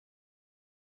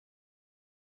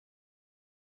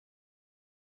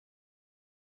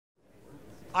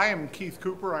I am Keith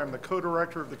Cooper. I am the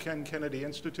co-director of the Ken Kennedy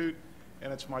Institute,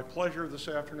 and it's my pleasure this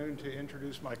afternoon to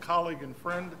introduce my colleague and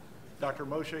friend, Dr.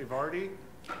 Moshe Vardi.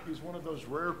 He's one of those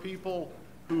rare people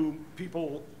who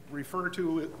people refer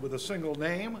to with a single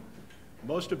name.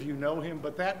 Most of you know him,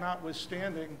 but that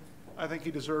notwithstanding, I think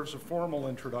he deserves a formal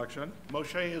introduction.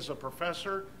 Moshe is a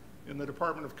professor in the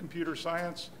Department of Computer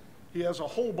Science. He has a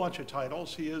whole bunch of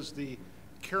titles. He is the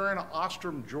Karen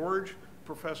Ostrom George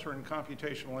Professor in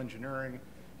Computational Engineering.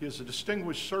 He is a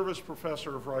Distinguished Service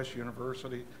Professor of Rice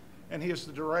University, and he is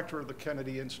the Director of the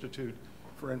Kennedy Institute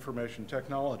for Information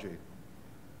Technology.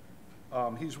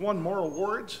 He's won more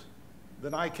awards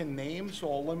than I can name,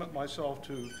 so I'll limit myself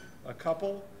to a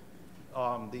couple.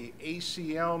 The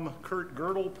ACM Kurt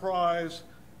Gödel Prize,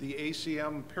 the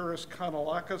ACM Paris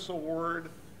Kanellakis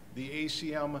Award, the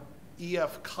ACM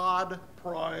EF Codd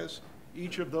Prize,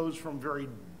 each of those from very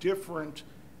different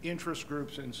interest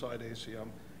groups inside ACM,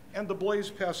 and the Blaise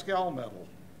Pascal Medal.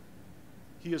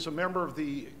 He is a member of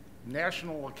the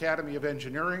National Academy of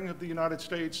Engineering of the United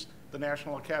States, the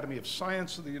National Academy of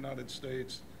Science of the United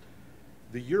States,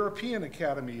 the European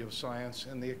Academy of Science,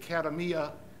 and the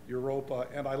Academia Europa,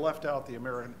 and I left out the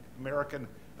American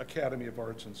Academy of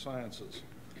Arts and Sciences.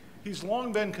 He's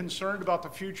long been concerned about the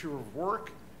future of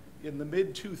work. In the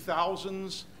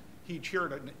mid-2000s, he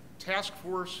chaired a task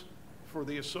force for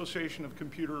the Association of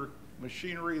Computer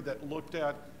Machinery that looked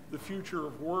at the future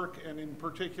of work and in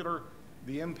particular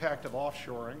the impact of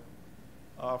offshoring.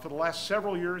 For the last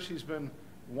several years he's been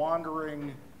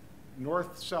wandering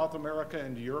North, South America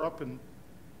and Europe, and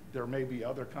there may be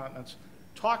other continents,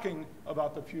 talking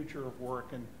about the future of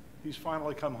work, and he's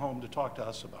finally come home to talk to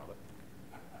us about it.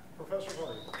 Professor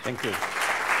Vardi. Thank you.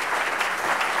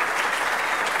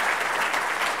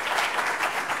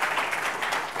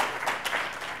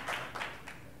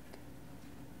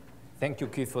 Thank you,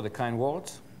 Keith, for the kind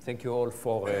words. Thank you all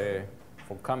for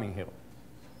coming here.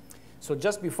 So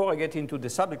just before I get into the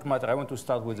subject matter, I want to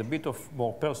start with a bit of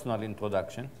more personal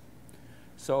introduction.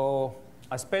 So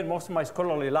I spent most of my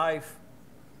scholarly life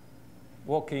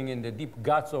working in the deep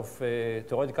guts of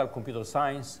theoretical computer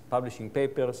science, publishing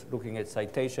papers, looking at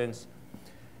citations.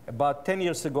 About 10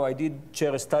 years ago, I did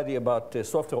chair a study about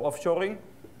software offshoring,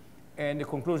 and the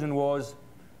conclusion was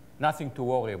nothing to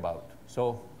worry about.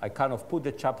 So I kind of put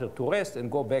the chapter to rest and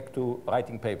go back to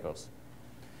writing papers.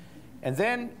 And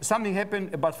then something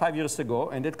happened about 5 years ago,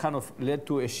 and that kind of led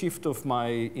to a shift of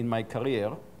in my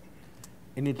career,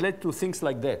 and it led to things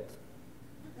like that.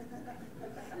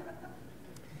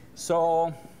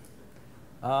 So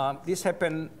this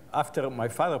happened after my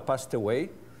father passed away,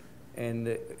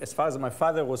 and as far as my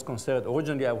father was concerned,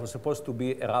 originally I was supposed to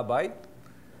be a rabbi,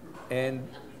 and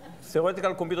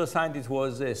theoretical computer scientist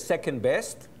was second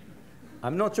best.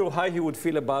 I'm not sure how he would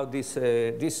feel about this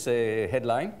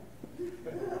headline.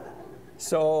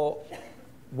 So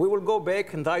we will go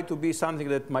back and try to be something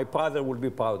that my father will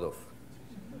be proud of.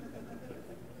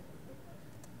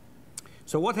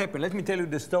 So what happened? Let me tell you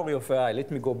the story of AI.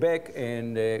 Let me go back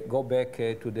and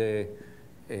to the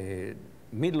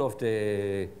middle of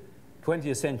the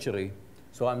 20th century.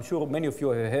 So I'm sure many of you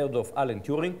have heard of Alan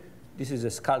Turing. This is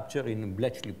a sculpture in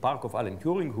Bletchley Park of Alan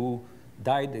Turing, who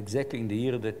died exactly in the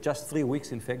year that, just 3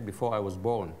 weeks, in fact, before I was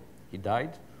born. He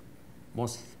died,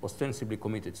 most ostensibly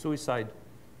committed suicide.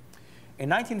 In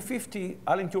 1950,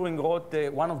 Alan Turing wrote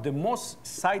one of the most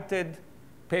cited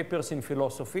papers in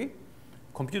philosophy,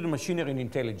 Computer Machinery and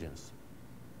Intelligence.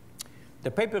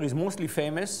 The paper is mostly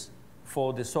famous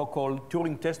for the so-called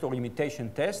Turing test or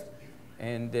imitation test.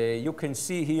 And you can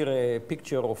see here a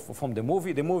picture from the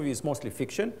movie. The movie is mostly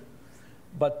fiction.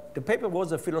 But the paper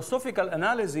was a philosophical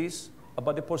analysis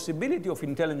about the possibility of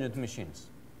intelligent machines.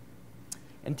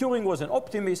 And Turing was an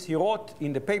optimist. He wrote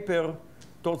in the paper,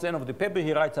 towards the end of the paper,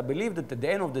 he writes, I believe that at the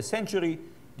end of the century,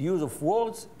 the use of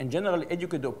words and generally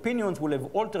educated opinions will have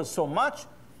altered so much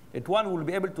that one will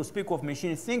be able to speak of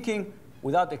machine thinking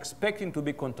without expecting to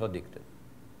be contradicted.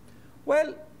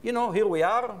 Well, you know, here we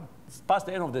are. It's past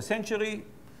the end of the century.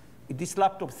 This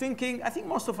laptop thinking, I think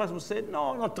most of us would say,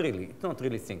 no, not really. It's not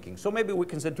really thinking. So maybe we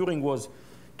can say Turing was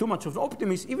too much of an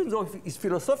optimist, even though his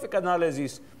philosophical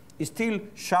analysis is still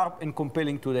sharp and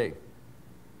compelling today.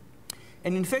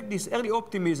 And in fact, this early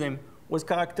optimism was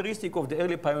characteristic of the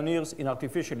early pioneers in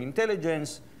artificial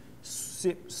intelligence,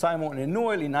 Simon and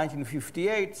Newell in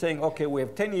 1958, saying, OK, we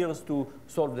have 10 years to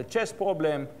solve the chess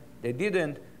problem. They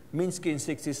didn't. Minsky in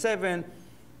 67,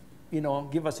 you know,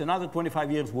 give us another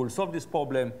 25 years, we'll solve this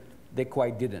problem. They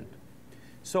quite didn't.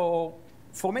 So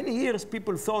for many years,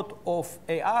 people thought of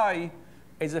AI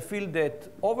as a field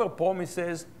that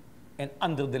overpromises and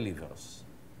underdelivers.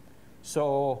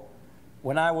 So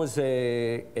when I was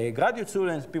a graduate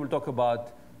student, people talk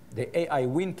about the AI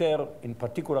winter. In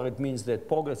particular, it means that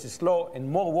progress is slow, and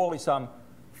more worrisome,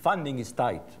 funding is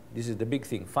tight. This is the big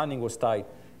thing. Funding was tight.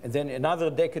 And then another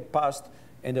decade passed,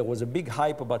 and there was a big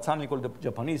hype about something called the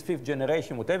Japanese fifth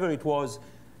generation, whatever it was,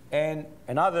 and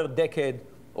another decade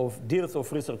of dearth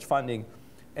of research funding.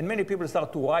 And many people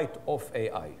start to write off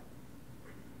AI.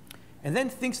 And then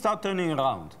things start turning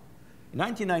around. In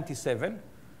 1997,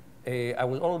 I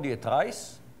was already at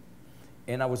Rice,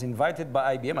 and I was invited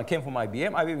by IBM. I came from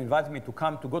IBM. IBM invited me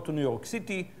to go to New York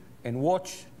City and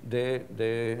watch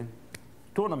the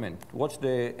tournament, watch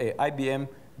the IBM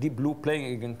Deep Blue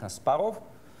playing against Kasparov.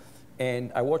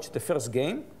 And I watched the first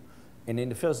game. And in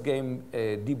the first game,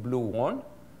 Deep Blue won.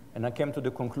 And I came to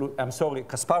the conclusion, I'm sorry,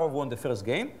 Kasparov won the first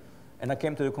game. And I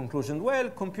came to the conclusion, well,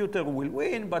 computer will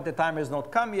win, but the time has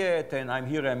not come yet. And I'm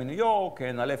here, I'm in New York,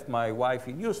 and I left my wife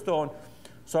in Houston.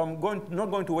 So I'm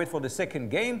not going to wait for the second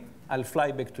game. I'll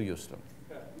fly back to Houston.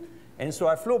 And so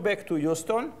I flew back to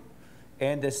Houston.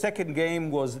 And the second game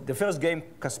was, the first game,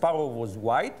 Kasparov was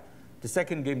white. The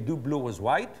second game, Deep Blue was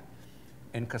white.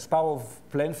 And Kasparov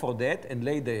planned for that and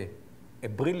laid a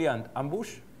brilliant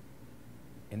ambush.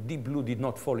 And Deep Blue did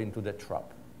not fall into that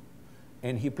trap.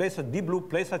 And he Deep Blue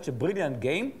played such a brilliant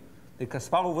game that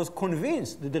Kasparov was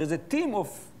convinced that there is a team of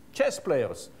chess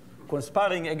players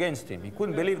conspiring against him. He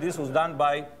couldn't believe this was done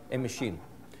by a machine.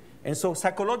 And so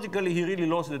psychologically, he really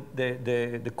lost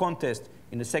the contest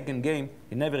in the second game.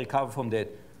 He never recovered from that.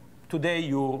 Today,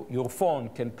 your phone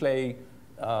can play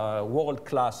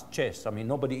world-class chess. I mean,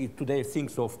 nobody today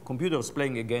thinks of computers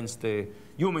playing against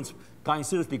humans, trying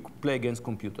seriously to play against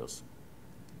computers.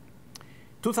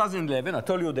 2011, I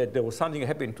told you that there was something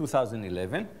happened in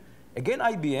 2011. Again,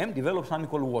 IBM developed something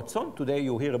called Watson. Today,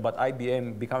 you hear about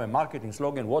IBM become a marketing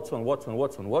slogan, Watson, Watson,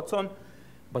 Watson, Watson.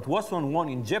 But Watson won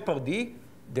in Jeopardy,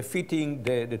 defeating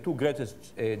the two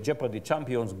greatest Jeopardy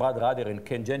champions, Brad Rutter and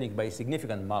Ken Jennings, by a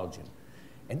significant margin.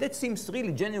 And that seems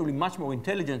really genuinely much more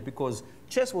intelligent because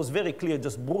chess was very clear,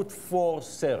 just brute force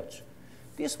search.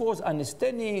 This was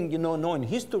understanding, knowing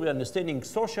history, understanding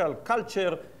social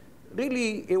culture.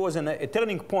 Really, it was a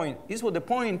turning point. This was the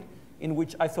point in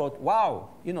which I thought, wow,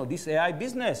 this AI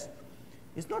business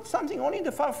is not something only in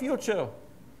the far future.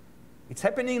 It's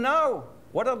happening now.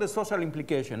 What are the social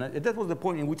implications? And that was the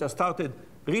point in which I started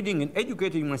reading and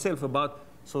educating myself about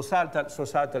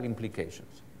societal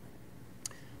implications.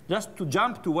 Just to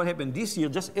jump to what happened this year,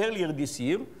 just earlier this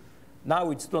year,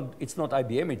 now it's not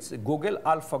IBM, it's Google,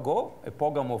 AlphaGo, a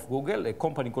program of Google, a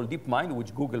company called DeepMind,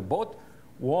 which Google bought,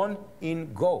 won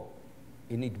in Go.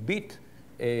 And it beat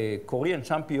a Korean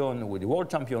champion with the world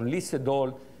champion, Lee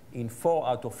Sedol, in 4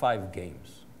 out of 5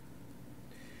 games.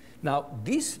 Now,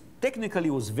 this technically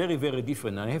was very, very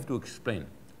different, and I have to explain.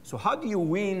 So how do you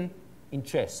win in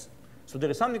chess? So there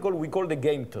is something we call the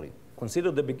game tree.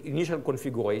 Consider the initial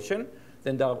configuration.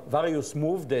 Then there are various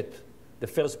moves that the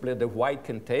first player, the white,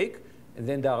 can take. And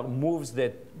then there are moves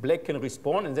that black can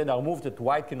respond. And then there are moves that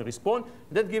white can respond.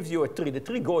 That gives you a tree. The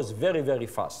tree goes very, very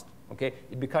fast. Okay?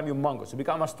 It becomes humongous. It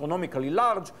becomes astronomically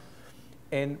large.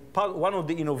 And one of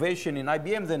the innovation in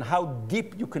IBM, then how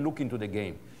deep you can look into the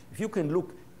game. If you can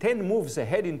look 10 moves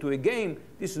ahead into a game,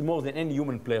 this is more than any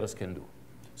human players can do.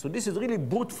 So this is really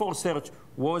brute force search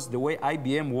was the way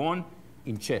IBM won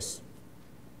in chess.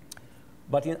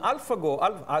 But in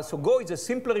AlphaGo, so Go is a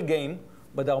simpler game,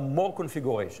 but there are more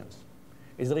configurations.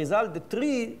 As a result,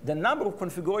 the number of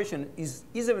configurations is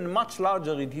even much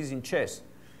larger than it is in chess.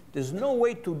 There's no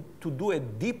way to do a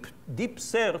deep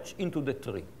search into the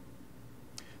tree.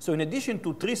 So in addition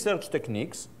to tree search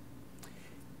techniques,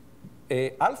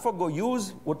 AlphaGo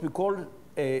used what we call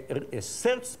a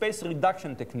search space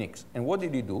reduction techniques. And what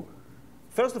did it do?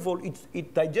 First of all,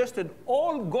 it digested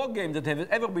all Go games that have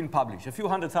ever been published. A few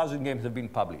 100,000 games have been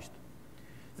published.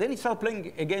 Then it started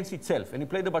playing against itself, and it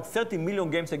played about 30 million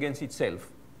games against itself.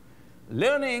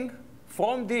 Learning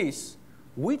from this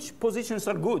which positions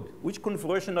are good, which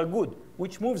configurations are good,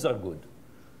 which moves are good.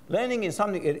 Learning is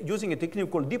something, using a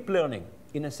technique called deep learning.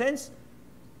 In a sense,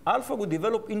 AlphaGo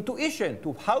developed intuition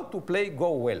to how to play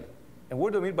Go well. And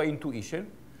what do I mean by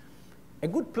intuition? A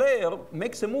good player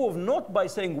makes a move not by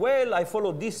saying, well, I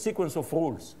follow this sequence of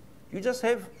rules. You just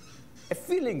have a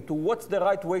feeling to what's the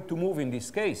right way to move in this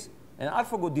case. And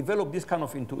AlphaGo developed this kind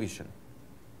of intuition.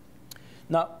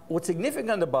 Now, what's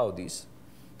significant about this,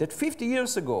 that 50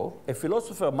 years ago, a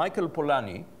philosopher, Michael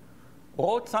Polanyi,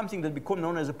 wrote something that became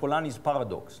known as the Polanyi's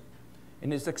paradox.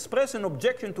 And it's expressed an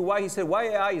objection to why he said, why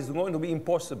AI is going to be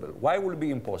impossible. Why will it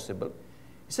be impossible?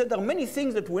 He said there are many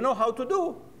things that we know how to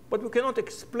do, but we cannot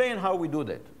explain how we do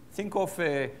that. Think of,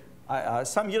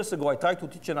 some years ago, I tried to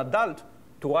teach an adult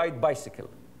to ride bicycle.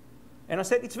 And I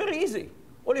said, it's very easy.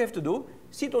 All you have to do,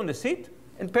 sit on the seat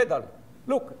and pedal.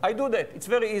 Look, I do that. It's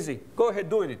very easy. Go ahead,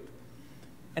 do it.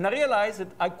 And I realized that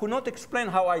I could not explain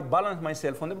how I balance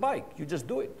myself on the bike. You just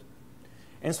do it.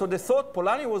 And so the thought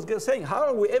Polanyi was saying, how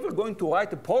are we ever going to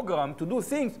write a program to do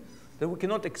things that we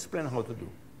cannot explain how to do?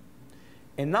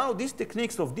 And now these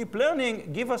techniques of deep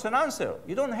learning give us an answer.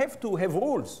 You don't have to have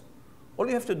rules. All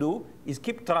you have to do is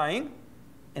keep trying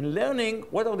and learning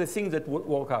what are the things that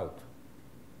work out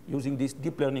using these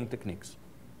deep learning techniques.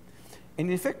 And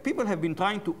in fact, people have been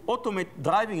trying to automate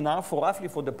driving now for roughly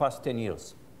for the past 10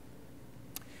 years.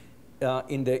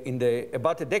 About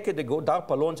a decade ago,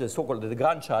 DARPA launched a so-called the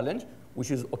Grand Challenge,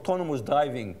 which is autonomous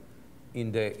driving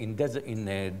in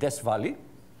Death Valley.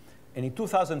 And in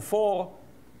 2004,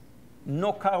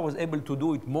 no car was able to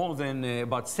do it more than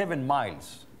about 7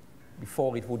 miles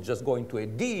before it would just go into a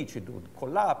ditch, it would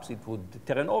collapse, it would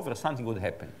turn over, something would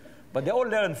happen. But they all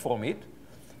learned from it.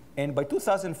 And by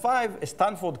 2005, a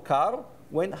Stanford car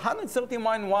went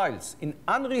 139 miles in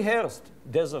unrehearsed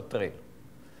desert trail.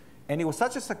 And it was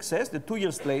such a success that 2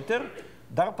 years later,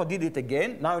 DARPA did it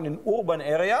again, now in an urban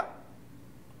area.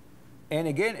 And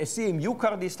again, a CMU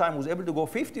car this time was able to go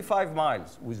 55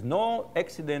 miles with no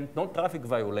accident, no traffic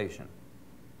violation.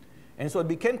 And so it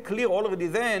became clear already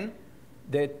then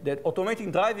that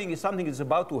automating driving is something that's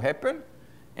about to happen.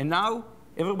 And now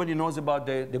everybody knows about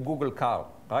the Google car,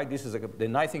 right? This is the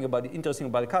nice thing about interesting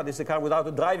about the car. This is a car without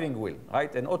a driving wheel,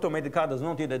 right? An automated car does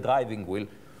not need a driving wheel.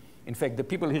 In fact, the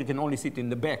people here can only sit in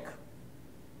the back.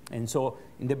 And so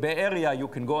in the Bay Area, you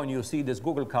can go and you see these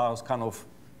Google cars kind of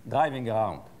driving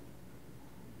around.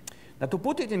 Now, to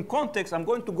put it in context, I'm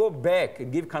going to go back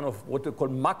and give kind of what we call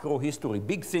macro history,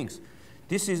 big things.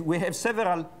 We have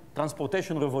several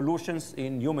transportation revolutions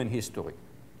in human history.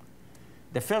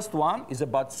 The first one is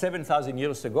about 7,000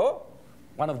 years ago.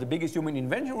 One of the biggest human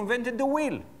inventions, we invented the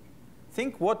wheel.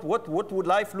 Think what would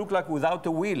life look like without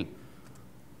a wheel?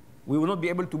 We would not be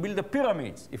able to build the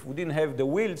pyramids if we didn't have the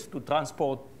wheels to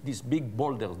transport these big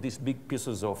boulders, these big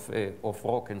pieces of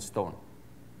rock and stone.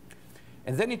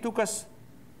 And then it took us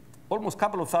almost a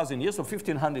couple of thousand years, so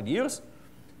 1,500 years,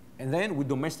 and then we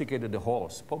domesticated the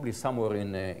horse, probably somewhere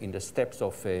in the steppes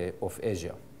of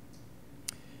Asia.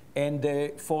 And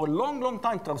for a long, long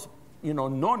time,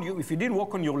 if you didn't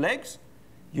walk on your legs,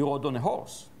 you rode on a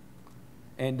horse.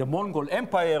 And the Mongol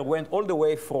Empire went all the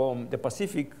way from the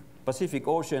Pacific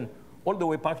Ocean all the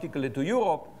way practically to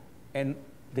Europe, and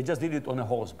they just did it on a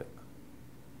horseback.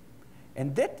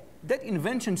 And that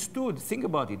invention stood, think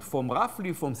about it, from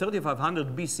roughly from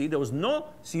 3,500 BC. There was no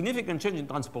significant change in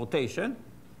transportation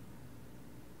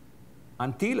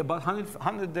until about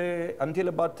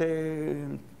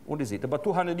about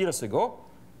 200 years ago,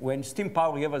 when steam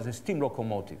power gave us a steam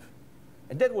locomotive.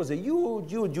 And that was a huge,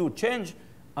 huge, huge change.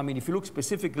 I mean, if you look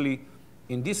specifically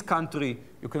in this country,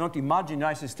 you cannot imagine the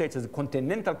United States as a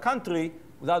continental country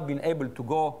without being able to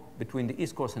go between the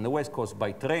East Coast and the West Coast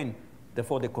by train.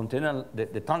 Therefore, the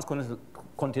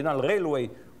transcontinental railway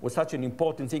was such an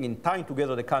important thing in tying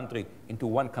together the country into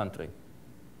one country.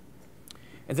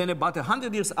 And then about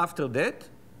 100 years after that,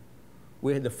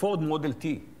 we had the Ford Model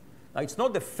T. Now, it's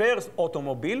not the first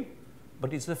automobile,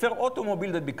 but it's the first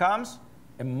automobile that becomes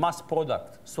a mass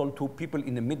product sold to people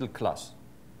in the middle class.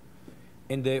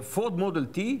 And the Ford Model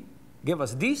T gave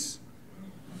us this,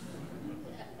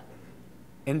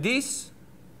 and this,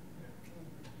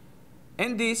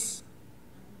 and this.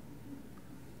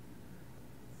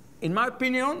 In my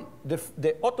opinion,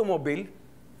 the automobile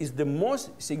is the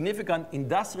most significant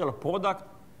industrial product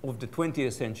of the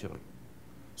 20th century.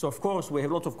 So, of course, we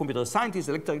have lots of computer scientists,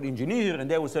 electrical engineers, and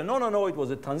they will say, no, it was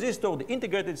the transistor, the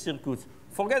integrated circuits.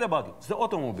 Forget about it. It's the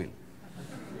automobile.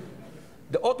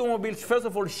 The automobile, first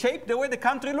of all, shaped the way the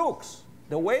country looks.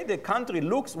 The way the country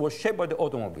looks was shaped by the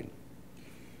automobile.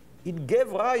 It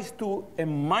gave rise to a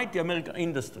mighty American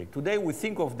industry. Today, we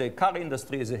think of the car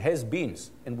industry as it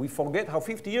has-beens, and we forget how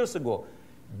 50 years ago,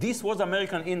 this was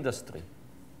American industry.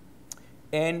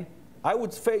 And I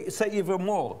would say even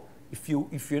more. If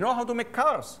you know how to make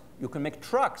cars, you can make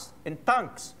trucks and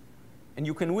tanks, and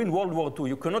you can win World War II.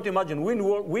 You cannot imagine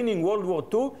winning World War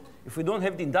II if we don't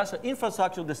have the industrial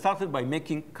infrastructure that started by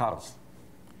making cars.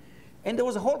 And there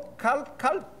was a whole car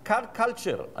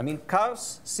culture. I mean,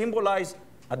 cars symbolize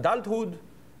adulthood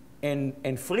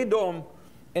and freedom.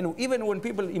 And even when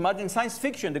people imagine science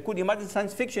fiction, they could imagine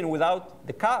science fiction without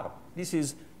the car. This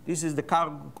is the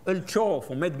car El Choro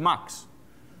from Mad Max.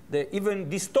 The even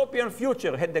dystopian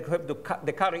future had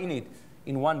the car in it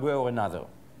in one way or another.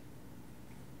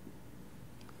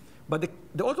 But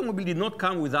the automobile did not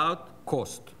come without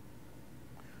cost.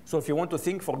 So if you want to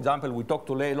think, for example, we talked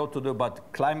today a lot today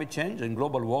about climate change and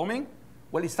global warming.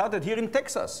 Well, it started here in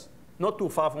Texas, not too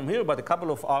far from here, but a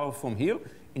couple of hours from here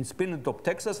in Spindletop,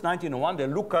 Texas, 1901, the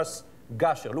Lucas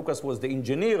Gusher. Lucas was the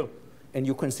engineer, and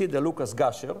you can see the Lucas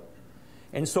Gusher.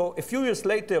 And so a few years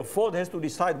later, Ford has to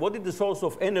decide what is the source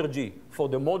of energy for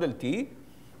the Model T. It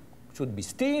should be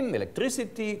steam,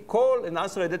 electricity, coal, and the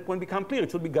answer at that point became clear.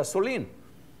 It should be gasoline.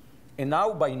 And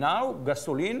now, by now,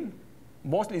 gasoline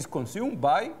mostly is consumed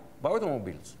by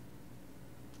automobiles.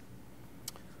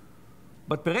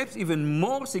 But perhaps even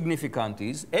more significant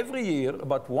is every year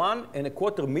about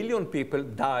 1.25 million people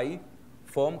die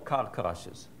from car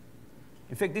crashes.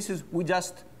 In fact, we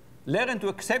just learn to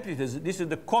accept it as this is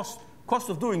the cost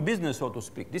of doing business, so to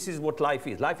speak. This is what life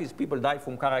is. Life is people die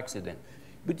from car accident.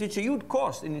 But it's a huge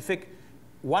cost. And in fact,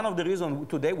 one of the reasons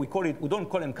today we don't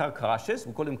call them car crashes,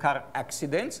 we call them car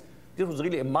accidents. This was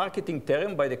really a marketing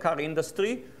term by the car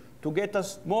industry to get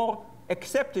us more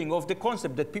accepting of the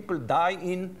concept that people die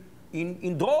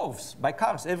in droves by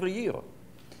cars every year.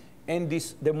 And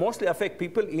they mostly affect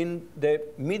people in the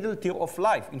middle tier of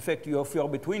life. In fact, if you're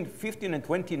between 15 and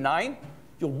 29,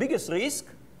 your biggest risk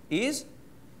is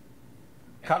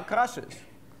car crashes.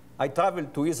 I travel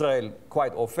to Israel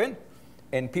quite often,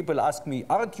 and people ask me,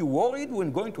 aren't you worried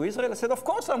when going to Israel? I said, of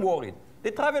course I'm worried. They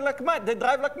drive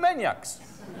like maniacs.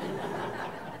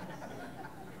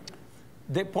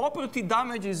 The property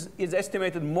damage is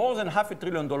estimated more than $500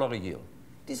 billion a year.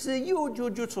 This is a huge,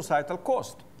 huge, huge societal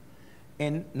cost.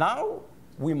 And now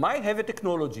we might have a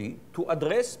technology to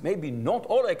address maybe not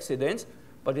all accidents,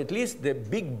 but at least the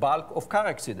big bulk of car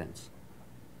accidents.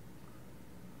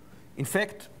 In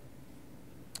fact,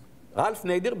 Ralph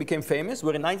Nader became famous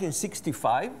where in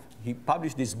 1965 he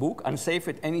published this book, Unsafe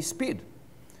at Any Speed.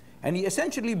 And he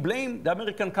essentially blamed the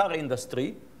American car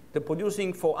industry, the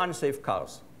producing for unsafe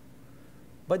cars.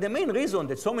 But the main reason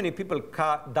that so many people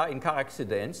die in car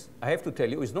accidents, I have to tell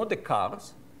you, is not the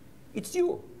cars, it's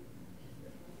you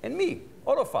and me,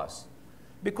 all of us.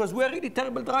 Because we're really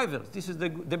terrible drivers. This is the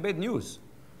bad news.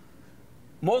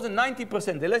 More than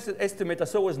 90%, the latest estimate I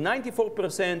saw was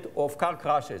 94% of car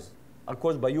crashes are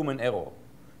caused by human error.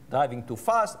 Driving too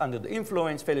fast, under the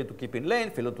influence, failure to keep in lane,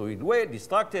 failure to read way,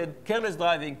 distracted, careless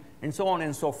driving, and so on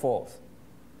and so forth.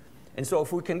 And so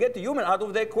if we can get the human out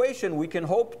of the equation, we can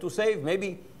hope to save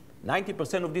maybe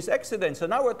 90% of these accidents. So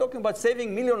now we're talking about saving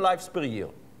 1 million lives per year.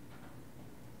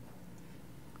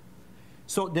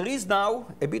 So there is now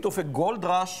a bit of a gold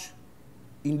rush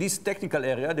in this technical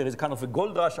area. There is kind of a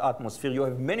gold rush atmosphere. You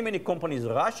have many, many companies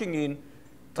rushing in,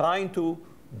 trying to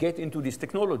get into this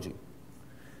technology.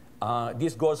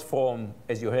 This goes from,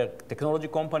 as you heard, technology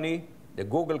company, the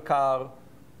Google car,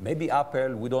 maybe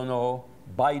Apple, we don't know,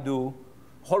 Baidu,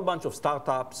 whole bunch of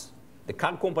startups. The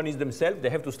car companies themselves, they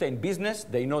have to stay in business.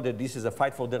 They know that this is a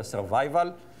fight for their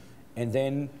survival. And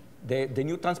then the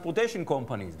new transportation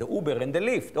companies, the Uber and the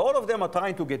Lyft, all of them are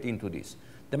trying to get into this.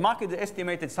 The market is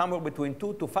estimated somewhere between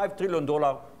 $2 to $5 trillion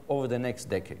over the next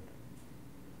decade.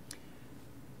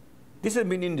 This has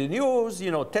been in the news.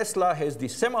 You know, Tesla has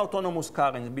this semi-autonomous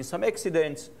car, and there's been some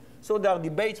accidents. So there are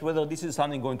debates whether this is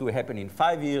something going to happen in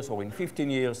 5 years or in 15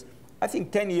 years. I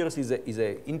think 10 years is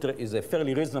a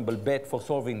fairly reasonable bet for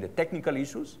solving the technical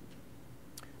issues.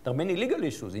 There are many legal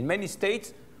issues. In many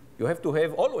states, you have to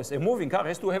have always, a moving car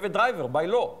has to have a driver by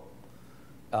law.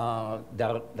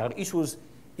 There are issues.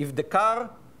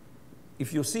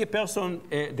 If you see a person,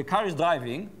 the car is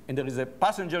driving, and there is a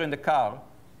passenger in the car,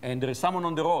 and there is someone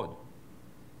on the road,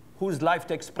 whose life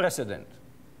takes precedent?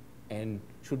 And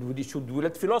should we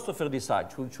let philosophers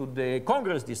decide? Should the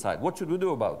Congress decide? What should we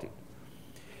do about it?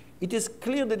 It is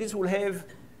clear that this will have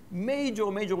major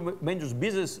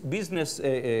business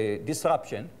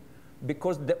disruption,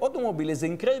 because the automobile is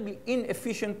an incredibly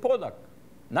inefficient product.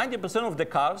 90% of the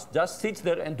cars just sit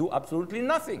there and do absolutely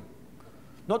nothing.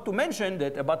 Not to mention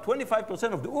that about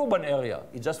 25% of the urban area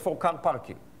is just for car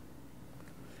parking.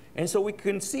 And so we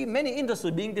can see many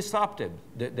industries being disrupted.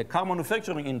 The car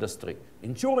manufacturing industry,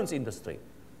 insurance industry,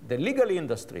 the legal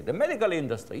industry, the medical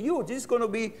industry, huge. This is going to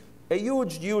be a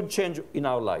huge, huge change in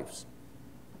our lives.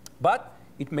 But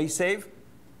it may save 1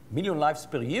 million lives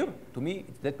per year. To me,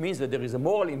 that means that there is a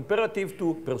moral imperative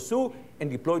to pursue and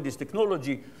deploy this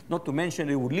technology, not to mention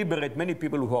it would liberate many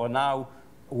people who are now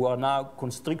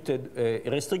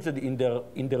restricted in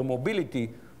their mobility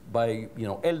by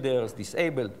elders,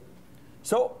 disabled.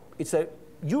 So it's a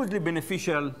hugely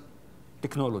beneficial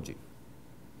technology.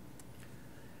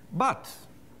 But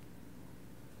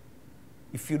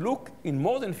if you look in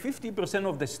more than 50%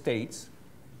 of the states,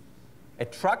 a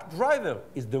truck driver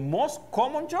is the most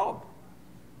common job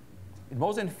in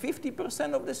more than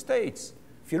 50% of the states.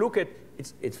 If you look at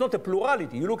it's not a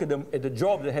plurality. You look at the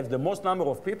job that has the most number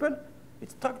of people,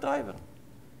 it's truck driver.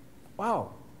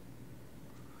 Wow.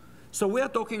 So we are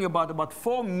talking about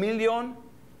 4 million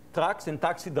trucks and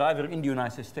taxi drivers in the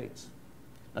United States.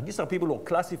 Now, these are people who are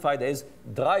classified as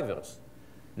drivers.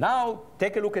 Now,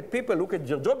 take a look at people, look at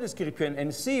their job description,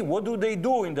 and see what do they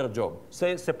do in their job.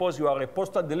 Say, suppose you are a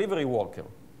postal delivery worker.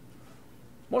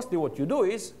 Mostly what you do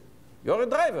is you're a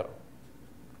driver.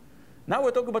 Now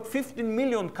we're talking about 15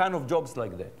 million kind of jobs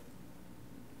like that.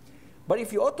 But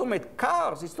if you automate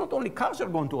cars, it's not only cars you're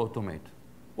going to automate.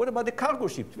 What about the cargo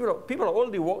ships? People are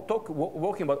already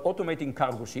working about automating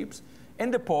cargo ships,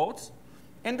 and the ports,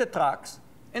 and the trucks,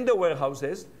 and the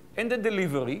warehouses, and the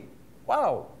delivery.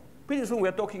 Wow. Pretty soon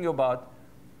we're talking about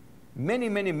many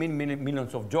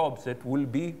millions of jobs that will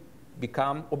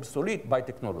become obsolete by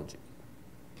technology.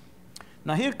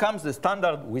 Now here comes the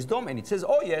standard wisdom, and it says,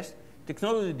 oh yes,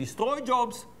 technology destroys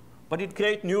jobs, but it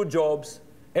creates new jobs.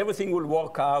 Everything will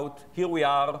work out. Here we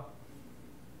are.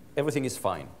 Everything is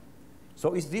fine.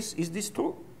 So is this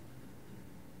true?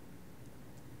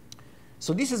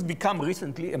 So this has become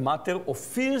recently a matter of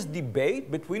fierce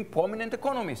debate between prominent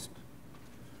economists.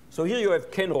 So here you have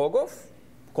Ken Rogoff,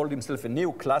 called himself a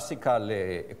neoclassical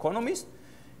economist,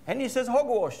 and he says,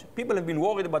 hogwash. People have been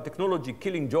worried about technology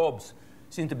killing jobs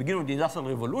since the beginning of the Industrial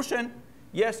Revolution.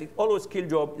 Yes, it always killed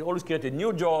jobs, it always created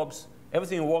new jobs,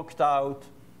 everything worked out,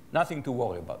 nothing to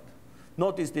worry about.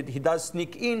 Notice that he does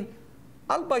sneak in,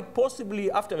 albeit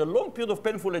possibly after a long period of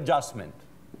painful adjustment.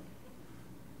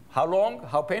 How long,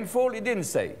 how painful, he didn't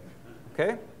say,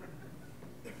 okay?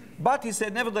 But he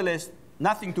said, nevertheless,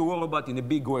 nothing to worry about in the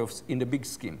big way in the big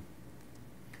scheme.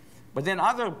 But then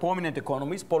other prominent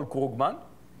economists, Paul Krugman,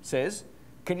 says,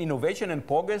 can innovation and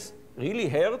progress really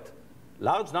hurt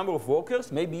large number of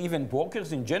workers, maybe even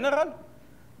workers in general?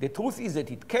 The truth is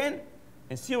that it can,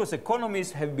 and serious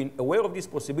economists have been aware of these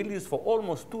possibilities for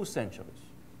almost 2 centuries.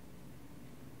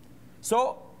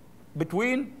 So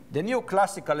between the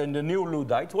neoclassical and the new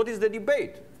Luddites, what is the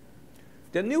debate?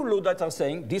 The new Luddites are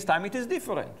saying, this time it is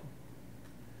different.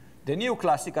 The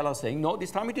neoclassical are saying, no,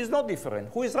 this time it is not different.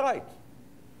 Who is right?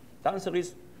 The answer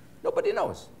is, nobody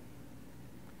knows.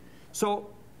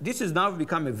 So this has now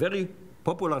become a very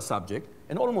popular subject,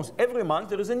 and almost every month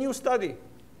there is a new study.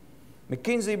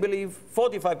 McKinsey believes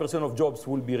 45% of jobs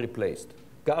will be replaced.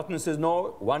 Gartner says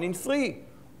no, 1 in 3.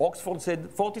 Oxford said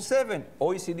 47.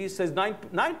 OECD says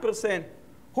 9%.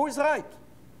 Who is right?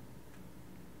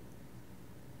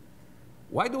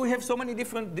 Why do we have so many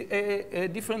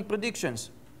different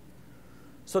predictions?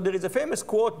 So there is a famous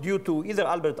quote due to either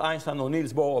Albert Einstein or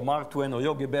Niels Bohr or Mark Twain or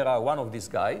Yogi Berra, one of these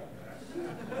guys.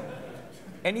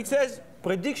 And it says,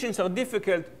 predictions are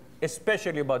difficult,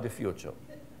 especially about the future.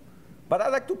 But I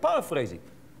like to paraphrase it.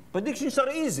 Predictions are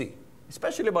easy,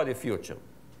 especially about the future.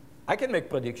 I can make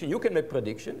predictions, you can make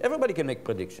predictions, everybody can make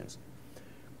predictions.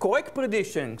 Correct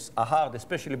predictions are hard,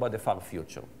 especially about the far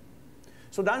future.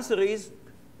 So the answer is,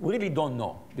 we really don't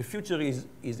know. The future is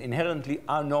inherently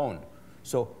unknown.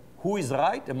 So who is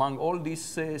right among all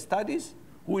these studies?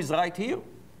 Who is right here?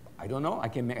 I don't know. I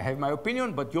can have my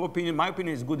opinion, but your opinion, my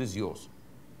opinion is good as yours.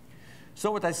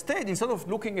 So what I said, instead of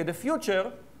looking at the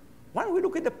future, why don't we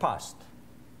look at the past?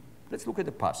 Let's look at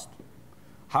the past.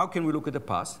 How can we look at the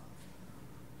past?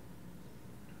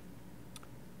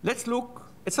 Let's look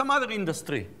at some other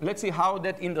industry. Let's see how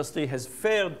that industry has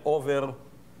fared over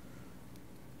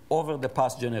the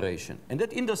past generation. And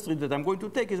that industry that I'm going to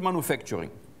take is manufacturing.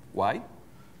 Why?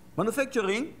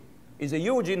 Manufacturing is a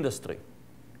huge industry.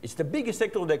 It's the biggest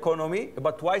sector of the economy,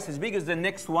 about twice as big as the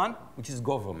next one, which is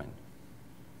government.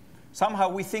 Somehow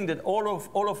we think that all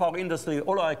of our industry,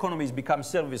 all our economies become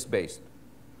service-based.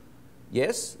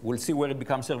 Yes, we'll see where it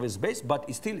becomes service-based, but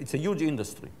it's a huge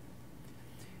industry.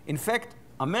 In fact,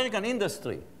 American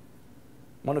industry,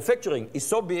 manufacturing, is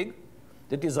so big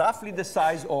that it is roughly the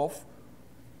size of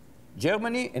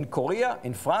Germany and Korea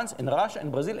and France and Russia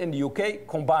and Brazil and the UK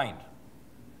combined.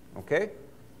 Okay?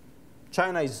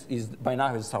 China by now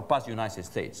has surpassed the United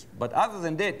States. But other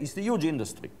than that, it's a huge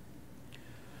industry.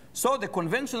 So the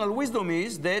conventional wisdom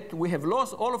is that we have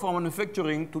lost all of our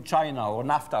manufacturing to China or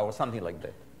NAFTA or something like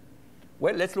that.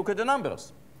 Well, let's look at the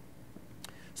numbers.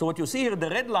 So what you see here, the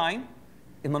red line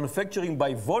is manufacturing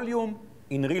by volume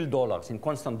in real dollars, in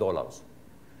constant dollars.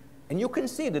 And you can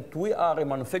see that we are a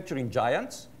manufacturing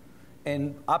giant,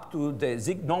 and up to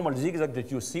the normal zigzag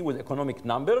that you see with economic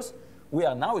numbers, we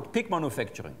are now at peak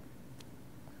manufacturing.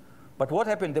 But what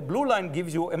happened? The blue line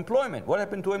gives you employment. What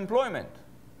happened to employment?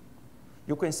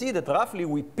 You can see that roughly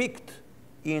we peaked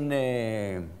in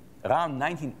around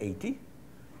 1980.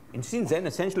 And since then,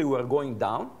 essentially, we are going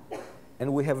down.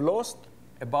 And we have lost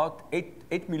about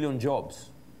 8 million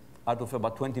jobs out of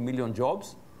about 20 million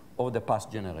jobs over the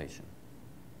past generation.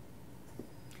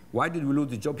 Why did we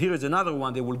lose the job? Here is another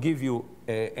one that will give you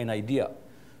an idea.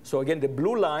 So again, the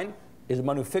blue line is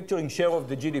manufacturing share of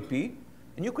the GDP.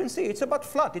 And you can see it's about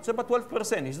flat. It's about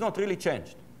 12%. It's not really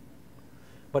changed.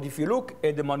 But if you look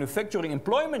at the manufacturing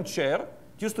employment share,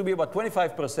 it used to be about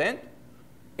 25%,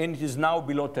 and it is now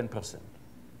below 10%.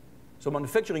 So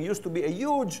manufacturing used to be a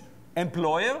huge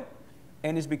employer,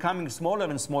 and is becoming a smaller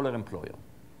and smaller employer.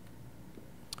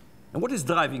 And what is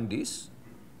driving this?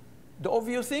 The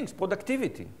obvious things,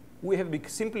 productivity. We have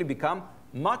simply become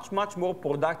much, much more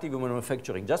productive in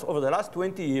manufacturing. Just over the last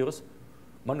 20 years,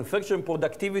 manufacturing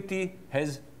productivity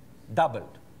has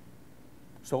doubled.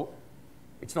 So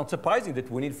it's not surprising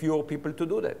that we need fewer people to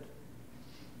do that.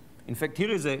 In fact, here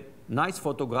is a nice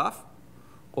photograph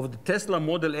of the Tesla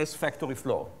Model S factory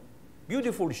floor.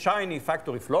 Beautiful, shiny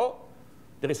factory floor.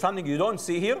 There is something you don't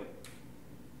see here.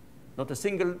 Not a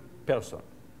single person.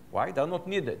 Why? They're not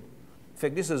needed. In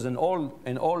fact, this is an old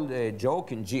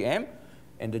joke in GM.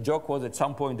 And the joke was at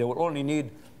some point they will only need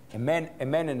a man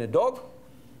and a dog.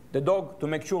 The dog to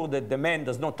make sure that the man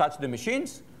does not touch the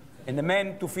machines, and the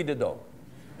man to feed the dog.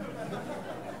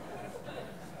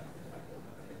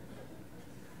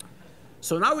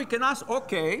 So now we can ask,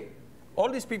 OK, all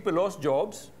these people lost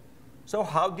jobs. So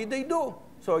how did they do?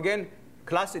 So again,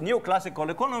 new classical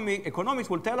economics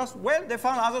will tell us, well, they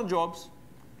found other jobs.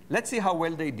 Let's see how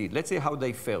well they did. Let's see how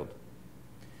they fared.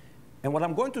 And what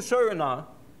I'm going to show you now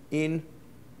in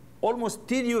almost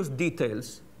tedious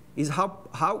details is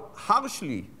what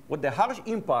the harsh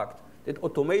impact that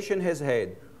automation has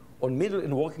had on middle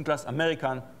and working class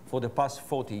American for the past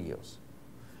 40 years.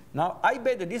 Now, I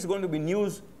bet that this is going to be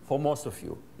news for most of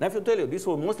you. And I have to tell you, this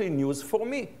was mostly news for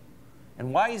me.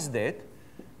 And why is that?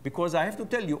 Because I have to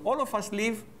tell you, all of us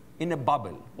live in a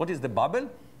bubble. What is the bubble?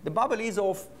 The bubble is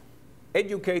of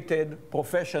educated,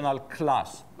 professional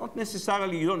class. Not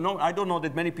necessarily, I don't know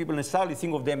that many people necessarily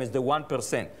think of them as the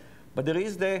 1%. But there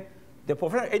is the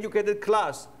professional educated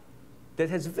class that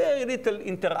has very little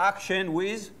interaction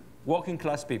with working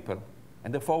class people.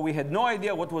 And therefore, we had no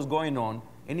idea what was going on.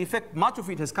 And in fact, much of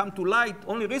it has come to light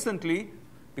only recently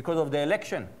because of the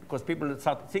election, because people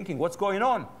start thinking, what's going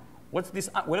on? Where is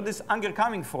this anger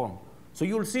coming from? So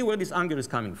you'll see where this anger is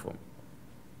coming from.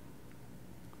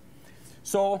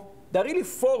 So there are really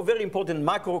 4 very important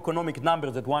macroeconomic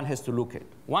numbers that one has to look at.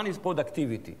 One is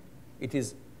productivity. It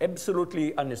is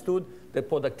absolutely understood that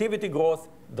productivity growth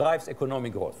drives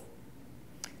economic growth.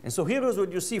 And so here is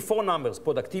what you see, 4 numbers: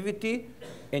 productivity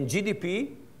and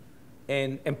GDP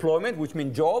and employment, which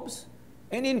means jobs,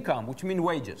 and income, which means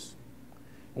wages.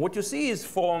 And what you see is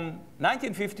from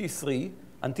 1953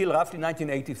 until roughly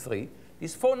 1983,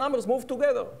 these 4 numbers moved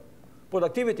together.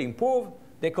 Productivity improved,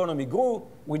 the economy grew,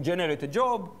 we generate a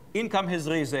job, income has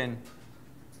risen,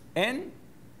 and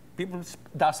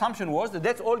the assumption was that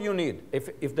that's all you need.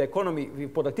 If the economy,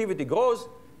 if productivity grows,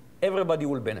 everybody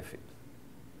will benefit.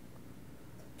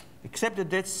 Except that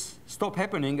that's stopped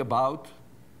happening about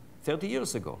 30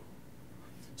 years ago.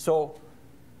 So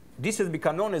this has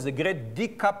become known as a great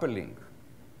decoupling.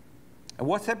 And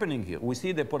what's happening here? We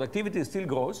see that productivity still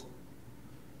grows,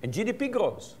 and GDP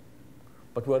grows.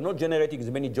 But we're not generating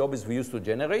as many jobs as we used to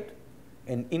generate,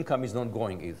 and income is not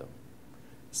growing either.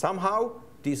 Somehow,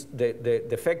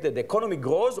 the fact that the economy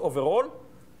grows overall,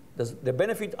 the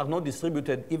benefits are not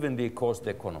distributed evenly across the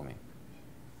economy.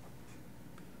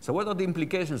 So what are the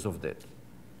implications of that?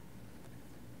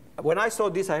 When I saw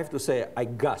this, I have to say, I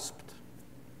gasped.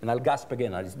 And I'll gasp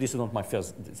again. This is not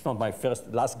my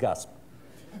last gasp.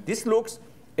 This looks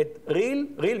at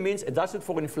real means adjusted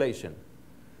for inflation.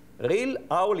 Real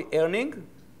hourly earning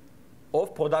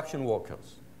of production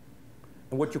workers.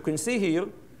 And what you can see here,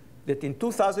 that in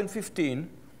 2015,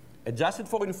 adjusted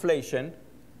for inflation,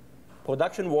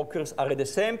 production workers are at the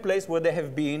same place where they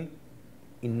have been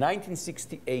in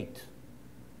 1968.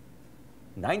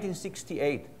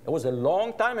 1968. It was a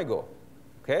long time ago.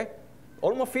 Okay?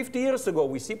 Almost 50 years ago,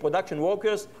 we see production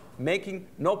workers making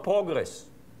no progress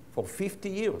for 50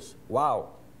 years. Wow.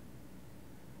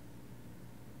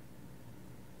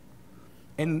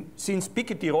 And since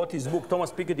Piketty wrote his book,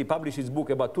 Thomas Piketty published his book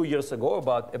about 2 years ago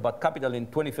about capital in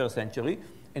 21st century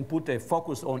and put a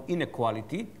focus on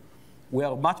inequality, we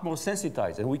are much more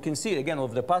sensitized. And we can see, again,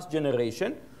 over the past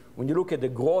generation, when you look at the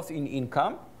growth in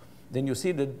income, then you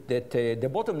see that the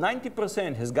bottom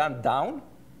 90% has gone down,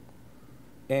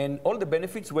 and all the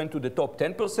benefits went to the top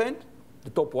 10%, the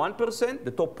top 1%,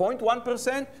 the top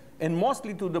 0.1%, and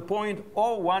mostly to the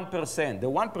 0.01%, the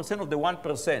 1% of the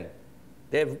 1%.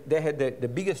 They had the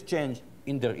biggest change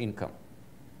in their income.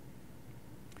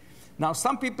 Now,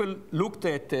 some people looked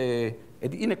at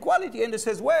inequality and they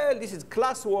says, well, this is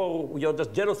class war. You're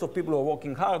just jealous of people who are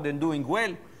working hard and doing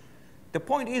well. The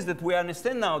point is that we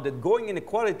understand now that growing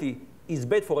inequality is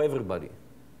bad for everybody.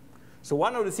 So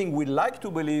one of the things we like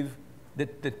to believe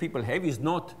that people have is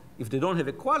not, if they don't have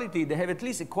equality, they have at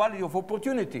least equality of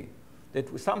opportunity.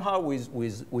 That somehow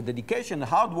with dedication and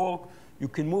hard work, you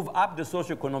can move up the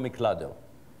socioeconomic ladder.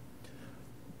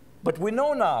 But we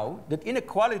know now that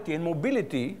inequality and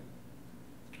mobility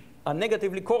are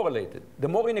negatively correlated. The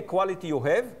more inequality you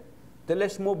have, the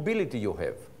less mobility you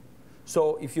have.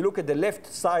 So if you look at the left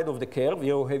side of the curve,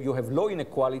 you have low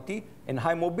inequality and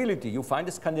high mobility. You find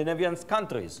the Scandinavian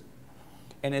countries.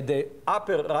 And at the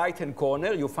upper right-hand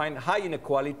corner, you find high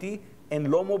inequality and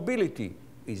low mobility.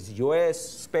 Is US,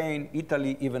 Spain,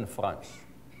 Italy, even France.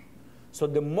 So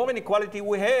the more inequality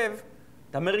we have,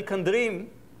 the American dream,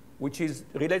 which is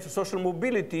related to social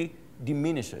mobility,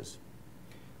 diminishes.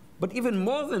 But even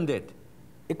more than that,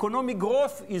 economic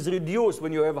growth is reduced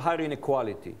when you have higher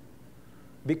inequality,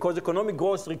 because economic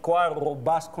growth requires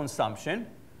robust consumption,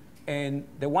 and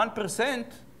the 1%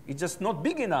 is just not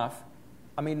big enough.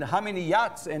 I mean, how many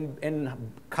yachts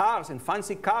and cars and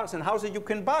fancy cars and houses you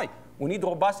can buy? We need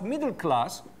robust middle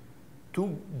class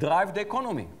to drive the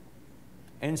economy.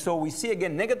 And so we see,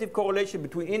 again, negative correlation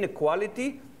between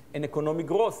inequality and economic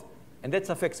growth, and that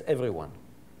affects everyone.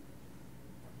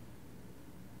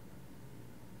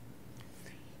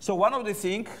 So one of the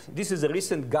things, this is a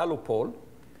recent Gallup poll,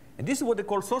 and this is what they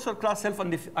call social class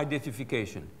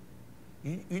self-identification.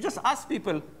 You just ask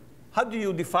people, how do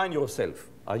you define yourself?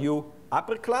 Are you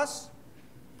upper class,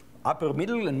 upper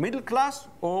middle and middle class,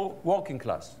 or working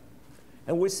class?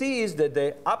 And we see is that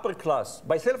the upper class,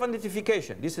 by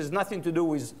self-identification, this has nothing to do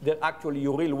with actually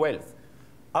your real wealth.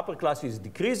 Upper class is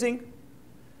decreasing,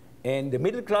 and the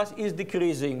middle class is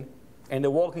decreasing, and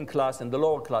the working class and the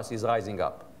lower class is rising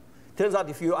up. Turns out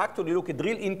if you actually look at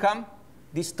real income,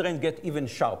 these trends get even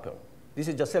sharper. This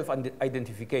is just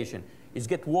self-identification. It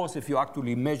gets worse if you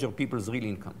actually measure people's real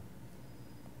income.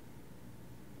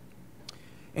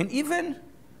 And even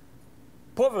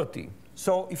poverty.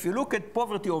 So if you look at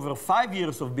poverty over 5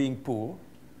 years of being poor,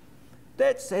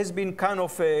 that has been kind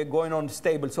of going on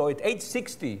stable. So at age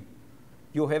 60,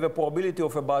 you have a probability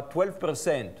of about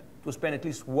 12% to spend at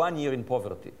least 1 year in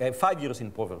poverty, 5 years in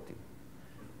poverty.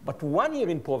 But 1 year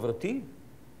in poverty,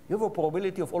 you have a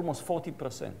probability of almost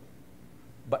 40%.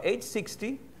 By age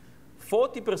 60,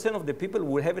 40% of the people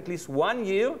will have at least 1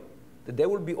 year that they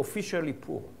will be officially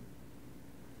poor.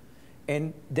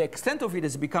 And the extent of it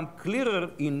has become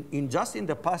clearer just in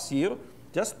the past year,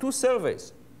 just 2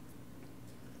 surveys.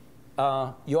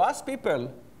 You ask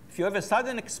people, if you have a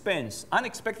sudden expense,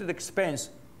 unexpected expense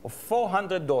of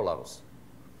 $400,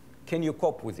 can you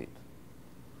cope with it?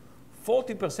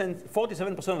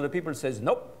 47% of the people says,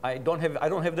 nope, I don't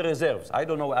have the reserves. I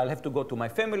don't know, I'll have to go to my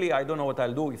family. I don't know what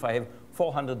I'll do if I have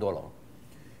 $400.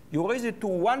 You raise it to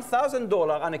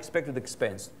 $1,000 unexpected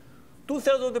expense.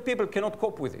 2/3 of the people cannot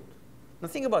cope with it. Now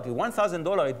think about it,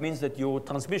 $1,000, it means that your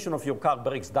transmission of your car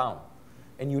breaks down,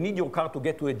 and you need your car to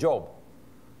get to a job.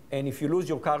 And if you lose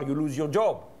your car, you lose your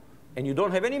job. And you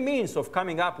don't have any means of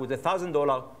coming up with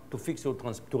 $1,000 to fix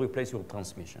to replace your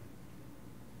transmission.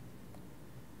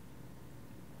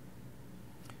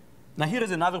 Now here is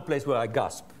another place where I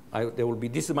gasp.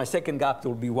 This is my second gap,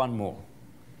 there will be one more.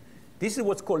 This is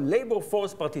what's called labor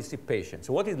force participation.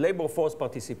 So what is labor force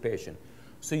participation?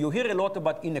 So you hear a lot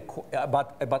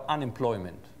about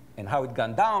unemployment and how it's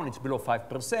gone down. It's below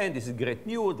 5%. This is great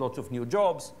news, lots of new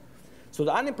jobs. So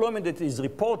the unemployment that is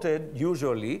reported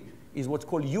usually is what's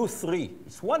called U3.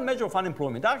 It's one measure of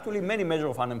unemployment. There are actually many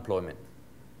measures of unemployment.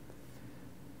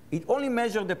 It only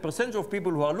measures the percentage of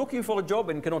people who are looking for a job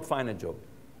and cannot find a job.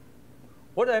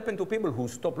 What happened to people who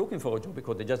stopped looking for a job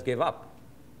because they just gave up?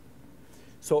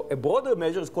 So a broader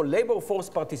measure is called labor force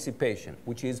participation,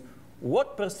 which is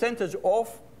what percentage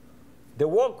of the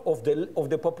work of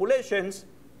the populations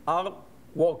are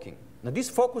working. Now this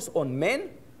focus on men,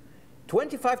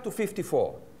 25 to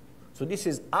 54. So this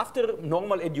is after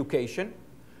normal education,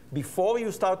 before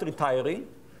you start retiring.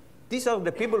 These are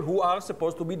the people who are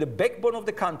supposed to be the backbone of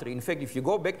the country. In fact, if you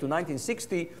go back to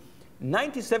 1960,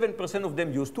 97% of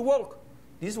them used to work.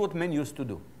 This is what men used to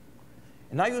do.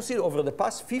 And now you see over the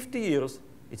past 50 years,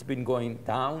 it's been going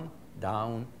down,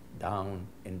 down, down,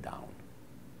 and down.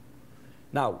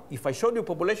 Now, if I showed you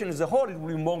population as a whole, it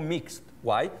would be more mixed.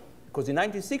 Why? Because in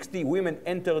 1960, women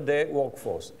entered the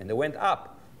workforce, and they went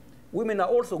up. Women are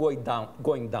also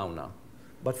going down now.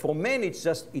 But for men, it's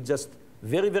just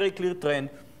very, very clear trend,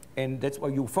 and that's why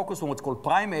you focus on what's called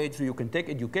prime age, so you can take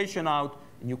education out,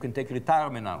 and you can take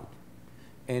retirement out.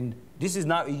 And this is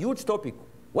now a huge topic.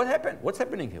 What happened? What's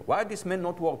happening here? Why are these men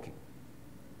not working?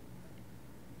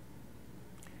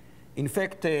 In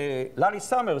fact, Larry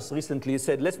Summers recently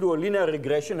said, let's do a linear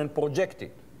regression and project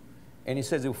it. And he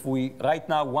says if we, right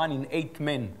now, 1 in 8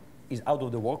 men is out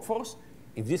of the workforce,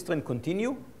 if this trend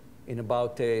continue, in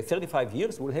about 35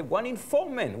 years, we'll have 1 in 4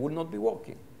 men will not be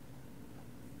working.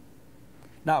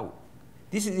 Now,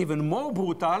 this is even more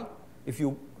brutal if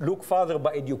you look further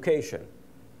by education.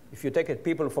 If you take at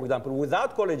people, for example,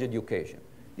 without college education,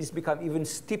 this becomes even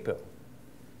steeper.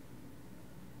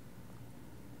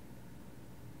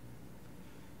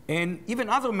 And even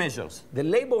other measures, the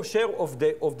labor share of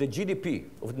the GDP,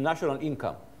 of the national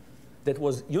income, that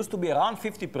was used to be around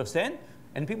 50%,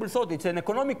 and people thought it's an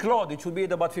economic law, it should be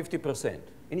at about 50%.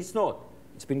 And it's not.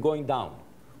 It's been going down.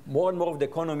 More and more of the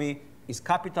economy is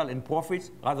capital and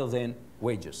profits rather than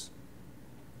wages.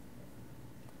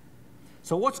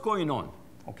 So what's going on?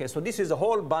 Okay, so this is a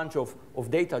whole bunch of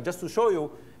data just to show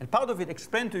you, and part of it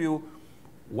explain to you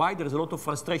why there's a lot of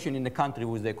frustration in the country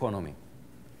with the economy.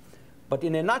 But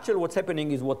in a nutshell, what's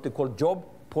happening is what they call job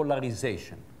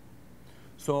polarization.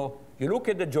 So you look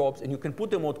at the jobs, and you can put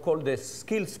them what's called the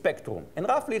skill spectrum. And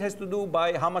roughly, it has to do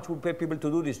by how much we pay people to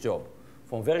do this job,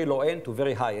 from very low end to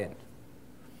very high end.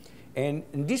 And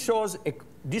this shows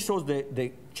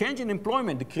the change in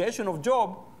employment, the creation of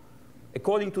job,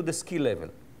 according to the skill level.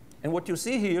 And what you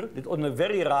see here, that on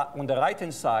the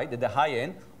right-hand side, at the high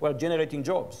end, we're generating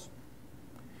jobs.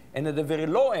 And at the very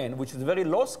low end, which is very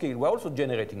low skill, we're also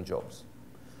generating jobs.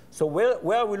 So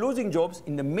where are we losing jobs?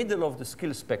 In the middle of the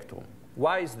skill spectrum.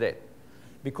 Why is that?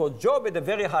 Because job at the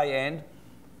very high end,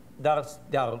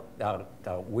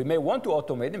 we may want to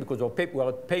automate them because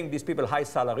we're paying these people high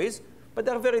salaries, but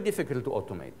they're very difficult to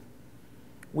automate.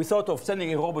 We thought of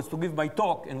sending a robot to give my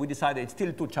talk, and we decided it's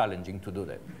still too challenging to do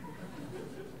that.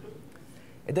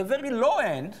 At the very low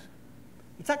end,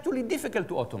 it's actually difficult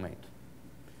to automate.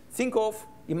 Think of,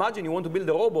 imagine you want to build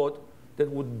a robot that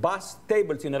would bus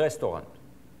tables in a restaurant.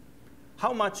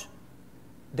 How much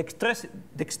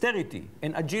dexterity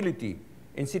and agility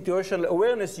and situational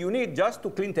awareness you need just to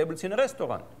clean tables in a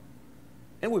restaurant?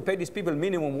 And we pay these people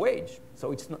minimum wage,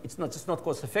 so it's just not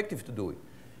cost effective to do it.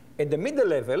 At the middle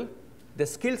level, the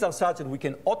skills are such that we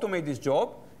can automate this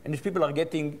job, and these people are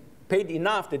getting paid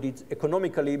enough that it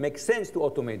economically makes sense to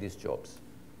automate these jobs.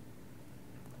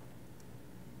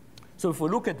 So if we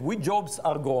look at which jobs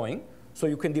are growing, so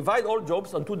you can divide all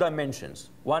jobs on 2 dimensions.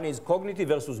 One is cognitive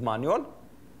versus manual.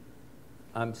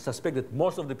 I suspect that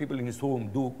most of the people in this room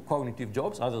do cognitive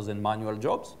jobs other than manual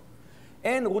jobs.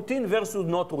 And routine versus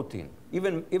not routine.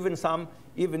 Even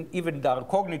there are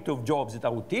cognitive jobs that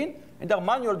are routine, and there are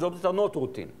manual jobs that are not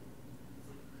routine.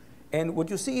 And what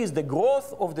you see is the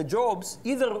growth of the jobs,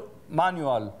 either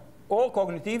manual or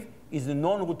cognitive, is the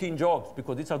non-routine jobs,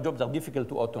 because these are jobs that are difficult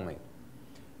to automate.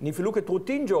 And if you look at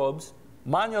routine jobs,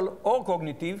 manual or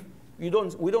cognitive, we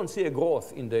don't see a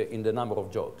growth in the number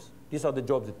of jobs. These are the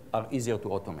jobs that are easier to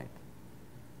automate.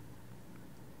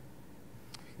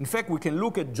 In fact, we can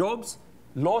look at jobs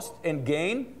lost and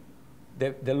gained,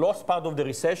 the lost part of the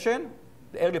recession,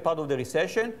 the early part of the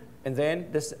recession, and then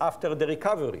this after the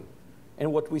recovery.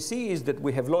 And what we see is that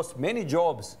we have lost many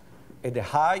jobs at the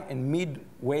high and mid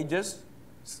wages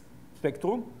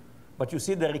spectrum, but you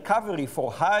see the recovery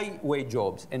for high wage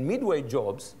jobs and mid-wage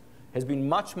jobs has been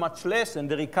much, much less than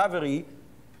the recovery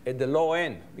at the low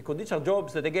end, because these are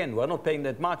jobs that, again, we're not paying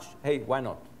that much. Hey, why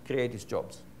not create these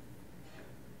jobs?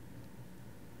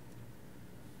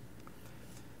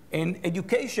 And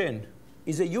education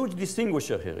is a huge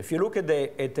distinguisher here. If you look at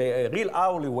the real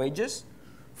hourly wages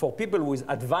for people with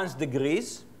advanced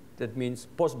degrees, that means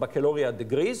post-baccalaureate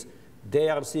degrees, they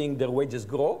are seeing their wages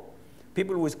grow.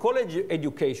 People with college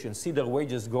education see their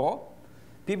wages grow.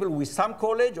 People with some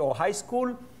college or high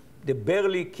school, they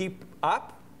barely keep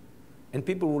up. And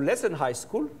people with less than high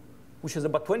school, which is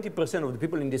about 20% of the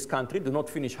people in this country do not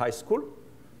finish high school,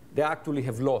 they actually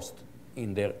have lost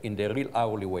in their real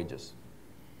hourly wages.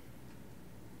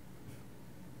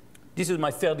 This is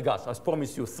my third gasp. I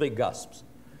promised you 3 gasps.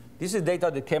 This is data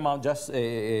that came out just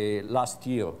last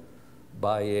year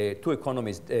by 2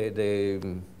 economists,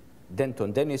 Denton.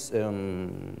 Denton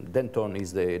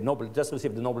is just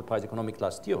received the Nobel Prize Economics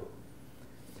last year.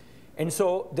 And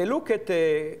so they look at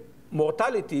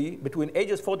mortality between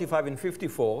ages 45 and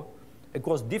 54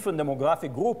 across different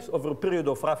demographic groups over a period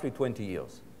of roughly 20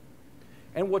 years.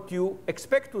 And what you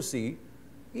expect to see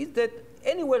is that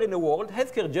anywhere in the world,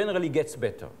 healthcare generally gets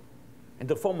better. And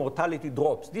therefore, mortality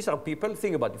drops. These are people,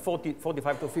 think about it,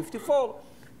 45 to 54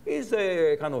 is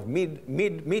a kind of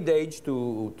mid-age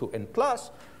to N+.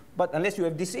 But unless you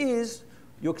have disease,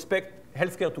 you expect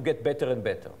healthcare to get better and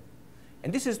better.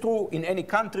 And this is true in any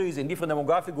countries, in different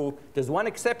demographic groups. There's one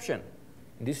exception,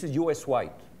 and this is US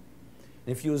white.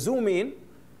 And if you zoom in,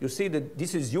 you see that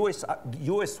this is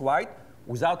US white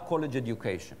without college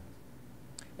education.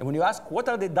 And when you ask what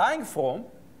are they dying from,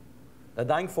 they're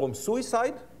dying from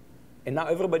suicide, and now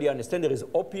everybody understands there is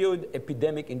opioid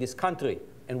epidemic in this country,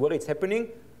 and where it's happening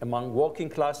among working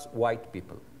class white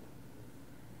people.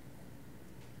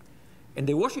 And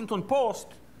the Washington Post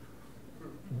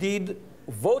did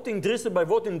voting district by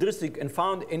voting district and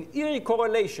found an eerie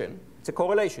correlation. It's a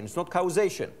correlation, it's not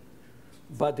causation.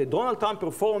 But Donald Trump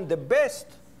performed the best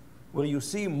where you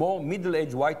see more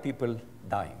middle-aged white people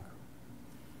dying.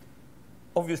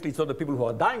 Obviously, it's not the people who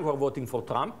are dying who are voting for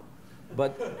Trump,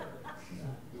 but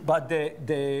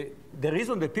the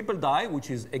reason that people die, which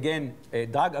is, again,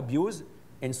 drug abuse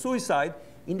and suicide,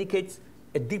 indicates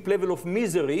a deep level of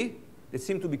misery that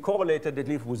seems to be correlated, at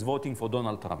least, with voting for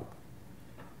Donald Trump.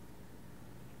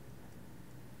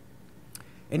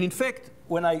 And in fact,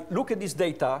 when I look at this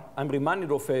data, I'm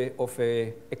reminded of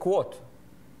a quote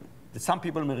that some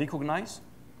people may recognize.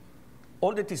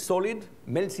 All that is solid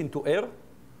melts into air.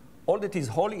 All that is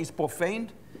holy is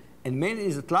profaned. And man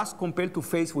is at last compelled to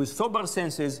face with sober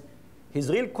senses his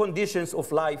real conditions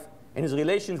of life and his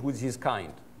relations with his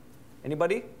kind.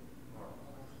 Anybody?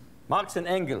 Marx and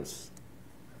Engels,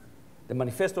 the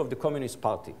manifesto of the Communist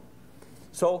Party.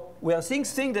 So we are seeing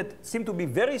things that seem to be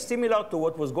very similar to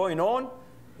what was going on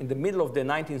in the middle of the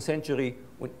 19th century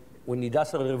when the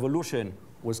Industrial Revolution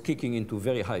was kicking into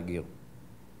very high gear.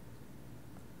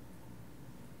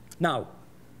 Now,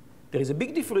 there is a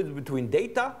big difference between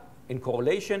data and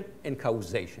correlation and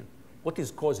causation. What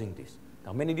is causing this?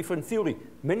 There are many different theories.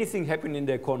 Many things happen in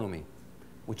the economy.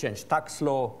 We changed tax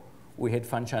law. We had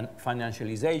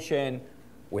financialization.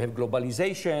 We have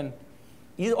globalization.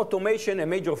 Is automation a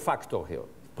major factor here?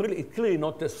 It's clearly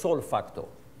not the sole factor.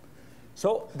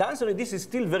 So the answer is this is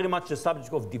still very much the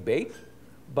subject of debate.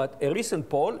 But a recent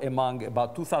poll among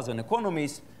about 2,000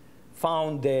 economists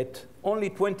found that only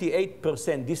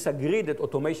 28% disagree that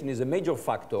automation is a major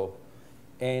factor,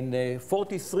 and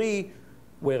 43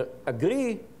 were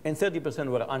agree, and 30%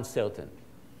 were uncertain.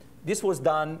 This was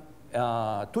done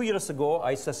 2 years ago.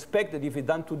 I suspect that if it's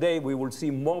done today, we will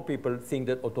see more people think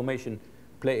that automation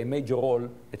play a major role,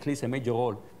 at least a major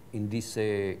role, in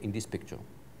this picture.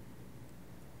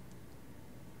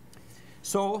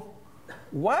 So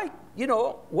why,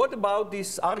 what about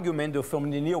this argument from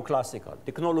the neoclassical?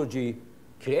 Technology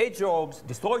creates jobs,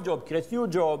 destroys jobs, creates new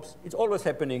jobs. It's always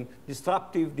happening.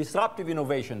 Disruptive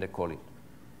innovation, they call it.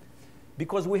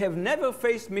 Because we have never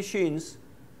faced machines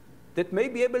that may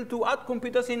be able to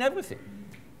outcompete us in everything,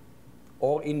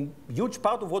 or in huge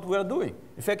part of what we are doing.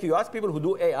 In fact, you ask people who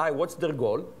do AI, what's their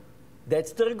goal?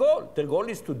 That's their goal. Their goal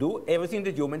is to do everything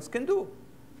that humans can do.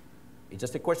 It's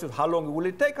just a question of how long will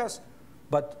it take us,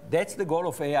 but that's the goal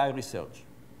of AI research.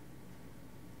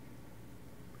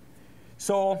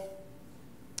 So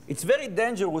it's very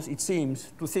dangerous, it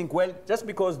seems, to think, well, just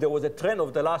because there was a trend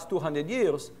of the last 200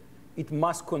 years, it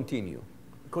must continue.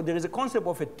 Because there is a concept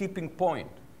of a tipping point.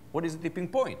 What is a tipping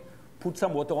point? Put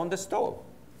some water on the stove.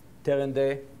 Turn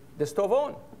the stove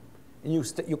on. And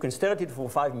you can stare at it for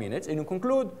 5 minutes, and you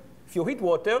conclude, if you heat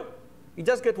water, it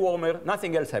just gets warmer,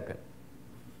 nothing else happens.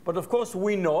 But of course,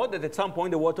 we know that at some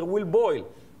point the water will boil.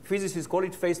 Physicists call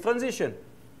it phase transition.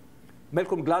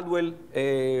 Malcolm Gladwell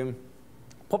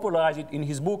popularized it in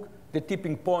his book, The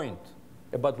Tipping Point,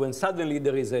 about when suddenly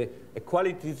there is a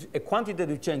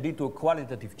quantitative change lead to a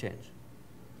qualitative change.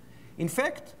 In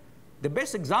fact, the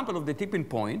best example of the tipping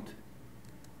point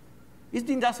is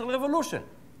the Industrial Revolution.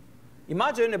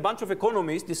 Imagine a bunch of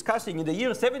economists discussing in the year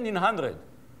 1700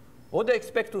 what they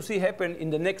expect to see happen in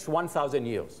the next 1,000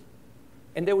 years.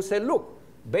 And they will say, look,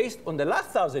 based on the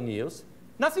last 1,000 years,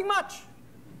 nothing much.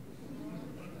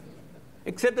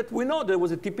 Except that we know there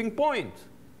was a tipping point.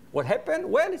 What happened?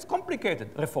 Well, it's complicated.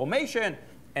 Reformation,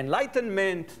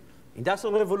 Enlightenment,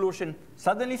 Industrial Revolution,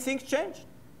 suddenly things changed.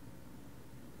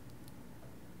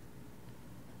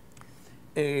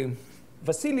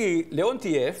 Vasily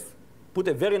Leontiev put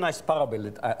a very nice parable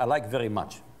that I like very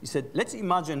much. He said, let's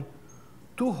imagine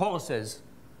two horses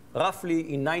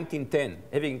roughly in 1910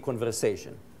 having a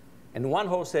conversation. And one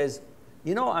horse says,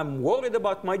 I'm worried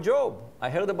about my job. I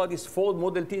heard about this Ford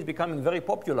Model T is becoming very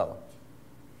popular.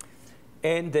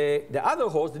 And the other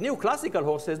horse, the neoclassical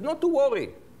horse, says, not to worry.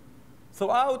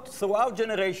 Throughout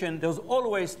generation, there's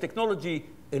always technology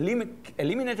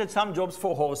eliminated some jobs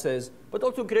for horses, but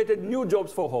also created new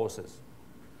jobs for horses.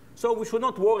 So we should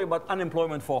not worry about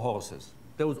unemployment for horses.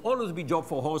 There will always be job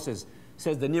for horses,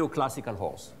 says the neoclassical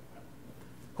horse.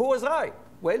 Who was right?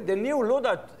 Well, they knew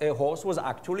that a horse was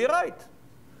actually right.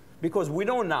 Because we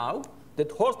know now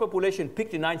that horse population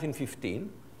peaked in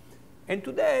 1915, and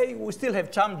today we still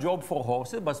have some job for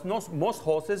horses, but most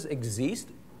horses exist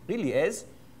really as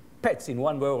pets in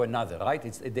one way or another, right?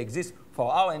 They exist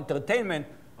for our entertainment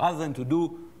rather than to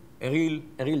do a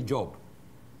real job.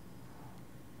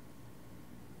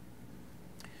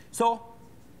 So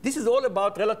this is all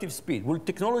about relative speed. Will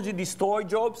technology destroy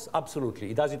jobs?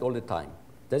 Absolutely. It does it all the time.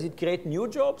 Does it create new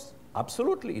jobs?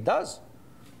 Absolutely, it does.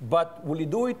 But will it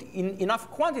do it in enough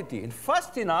quantity and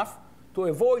fast enough to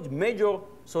avoid major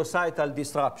societal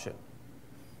disruption?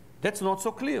 That's not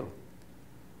so clear.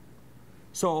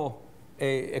 So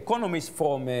economists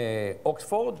from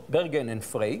Oxford, Bergen and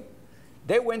Frey,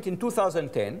 they went in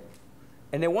 2010,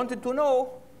 and they wanted to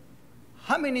know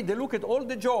how many, they look at all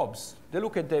the jobs. They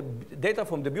look at the data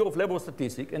from the Bureau of Labor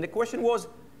Statistics, and the question was,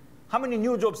 how many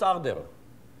new jobs are there?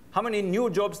 How many new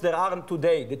jobs there are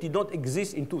today that did not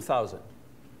exist in 2000?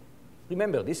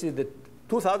 Remember, this is the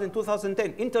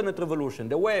 2010 internet revolution,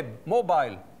 the web,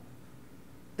 mobile.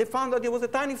 They found that there was a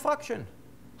tiny fraction.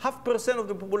 0.5% of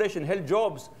the population held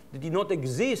jobs that did not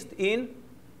exist in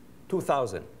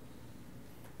 2000.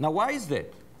 Now, why is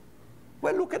that?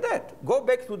 Well, look at that. Go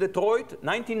back to Detroit,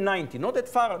 1990. Not that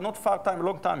far, a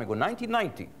long time ago,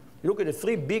 1990. You look at the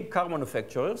 3 big car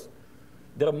manufacturers.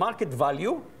 Their market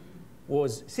value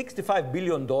was $65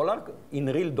 billion in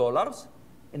real dollars,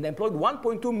 and they employed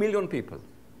 1.2 million people.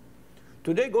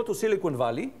 Today, go to Silicon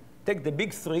Valley, take the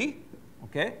big 3,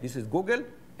 okay? This is Google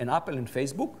and Apple and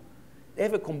Facebook. They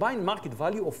have a combined market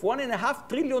value of $1.5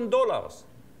 trillion,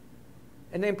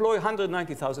 and they employ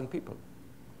 190,000 people.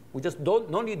 We just don't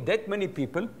need that many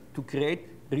people to create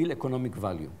real economic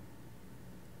value.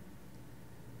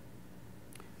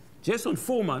 Jason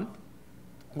Furman,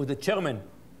 who was the chairman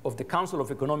of the Council of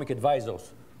Economic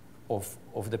Advisors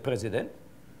of the president,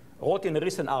 wrote in a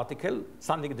recent article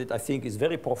something that I think is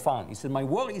very profound. He said, my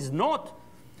worry is not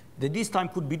that this time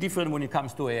could be different when it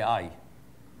comes to AI,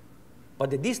 but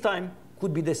that this time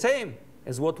could be the same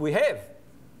as what we have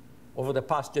over the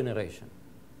past generation.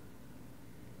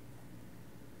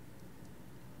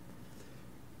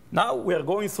 Now we are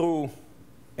going through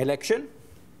election,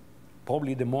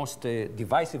 probably the most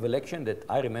divisive election that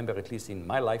I remember, at least in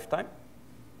my lifetime.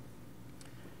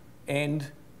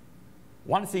 And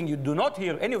one thing you do not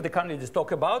hear any of the candidates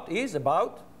talk about is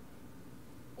about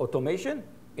automation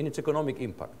and its economic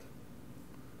impact.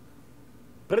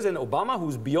 President Obama,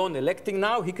 who's beyond electing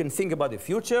now, he can think about the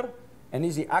future, and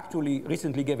he actually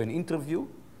recently gave an interview,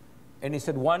 and he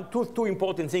said two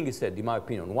important things he said, in my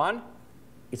opinion. One,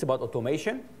 it's about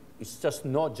automation. It's just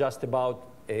not just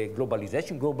about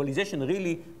globalization. Globalization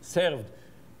really served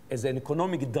as an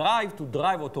economic drive to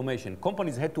drive automation.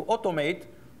 Companies had to automate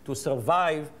to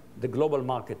survive the global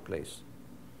marketplace.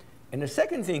 And the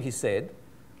second thing he said,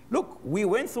 look, we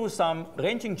went through some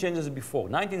ranging changes before.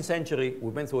 19th century,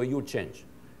 we went through a huge change.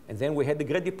 And then we had the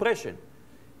Great Depression.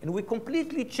 And we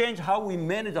completely changed how we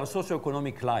manage our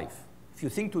socioeconomic life. If you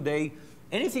think today,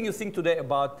 anything you think today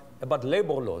about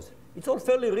labor laws, it's all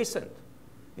fairly recent.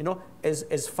 You know,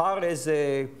 as far as,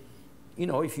 you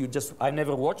know, if you just, I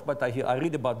never watched, but I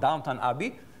read about Downton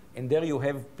Abbey, and there you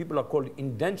have people are called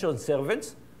indentured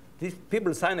servants. These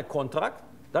people sign a contract.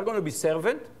 They're going to be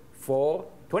servant for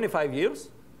 25 years.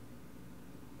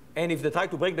 And if they try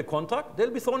to break the contract,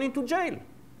 they'll be thrown into jail.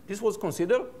 This was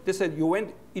considered, they said, you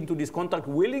went into this contract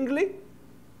willingly.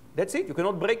 That's it. You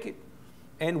cannot break it.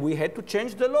 And we had to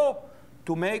change the law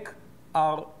to make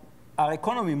our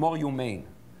economy more humane.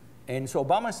 And so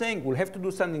Obama is saying we'll have to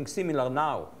do something similar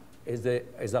now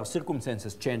as our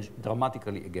circumstances change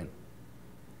dramatically again.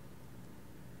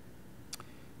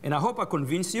 And I hope I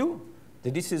convince you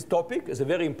that this is a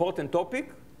very important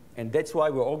topic, and that's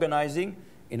why we're organizing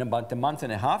in about a month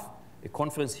and a half a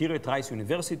conference here at Rice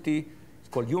University. It's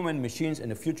called Human Machines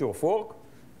and the Future of Work.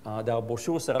 There are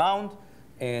brochures around,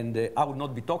 and I will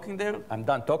not be talking there. I'm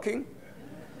done talking.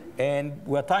 And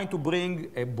we're trying to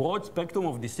bring a broad spectrum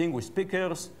of distinguished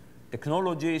speakers,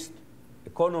 technologists,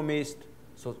 economists,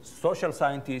 social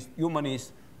scientists,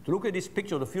 humanists, to look at this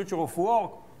picture of the future of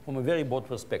work from a very broad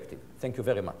perspective. Thank you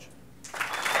very much.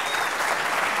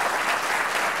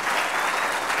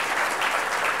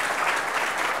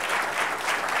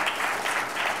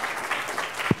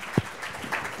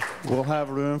 We'll have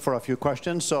room for a few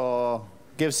questions, so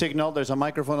give signal. There's a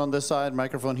microphone on this side,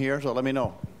 microphone here, so let me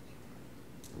know.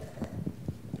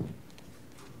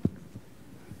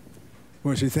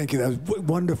 Moshe, thank you. That was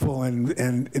wonderful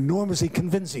and enormously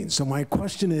convincing. So my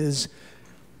question is,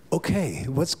 okay,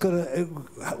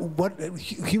 what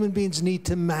human beings need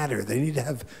to matter. They need to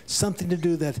have something to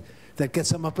do that that gets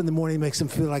them up in the morning, makes them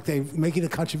feel like they're making a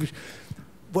contribution.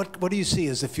 What do you see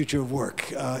as the future of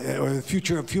work or the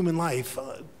future of human life?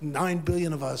 9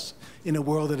 billion of us in a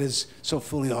world that is so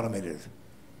fully automated.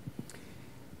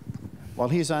 While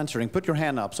he's answering, put your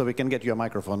hand up so we can get you a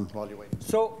microphone while you wait.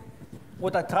 So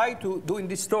what I try to do in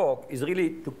this talk is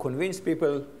really to convince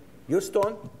people,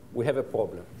 Houston, we have a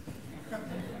problem.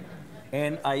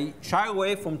 And I shy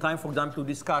away from time to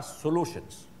discuss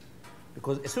solutions.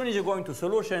 Because as soon as you go into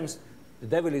solutions, the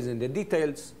devil is in the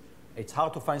details. It's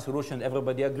hard to find solution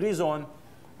everybody agrees on.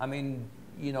 I mean,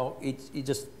 you know, it's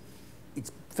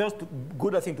first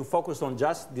good, I think, to focus on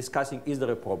just discussing, is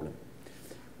there a problem?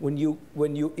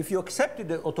 If you accepted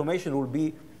that automation will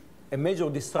be a major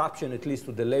disruption, at least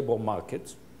to the labor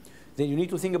markets, then you need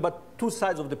to think about two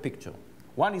sides of the picture.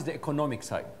 One is the economic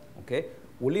side, okay?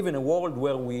 We live in a world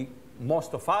where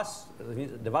most of us,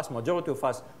 the vast majority of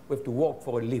us, we have to work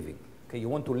for a living. Okay, you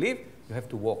want to live, you have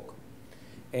to work.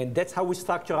 And that's how we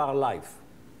structure our life.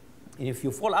 And if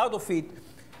you fall out of it,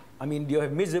 I mean, you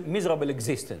have miserable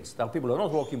existence. There are people who are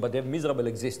not working, but they have miserable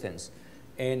existence.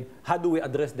 And how do we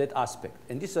address that aspect?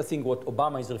 And this is, I think, what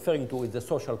Obama is referring to is the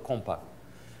social compact.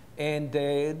 And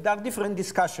there are different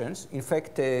discussions. In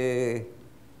fact,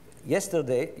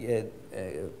 yesterday,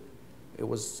 it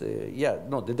was,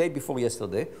 the day before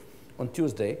yesterday, on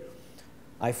Tuesday,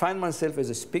 I find myself as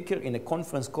a speaker in a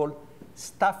conference called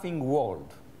Staffing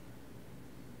World.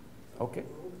 Okay?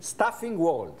 Staffing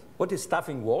World. What is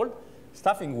Staffing World?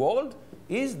 Staffing World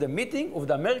is the meeting of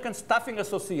the American Staffing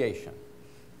Association.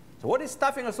 So what is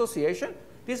Staffing Association?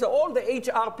 These are all the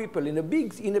HR people in a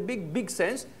big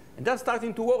sense, and they're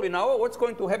starting to worry now, what's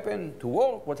going to happen to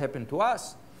work, what happened to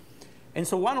us? And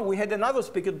so we had another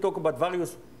speaker to talk about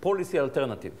various policy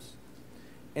alternatives.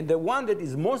 And the one that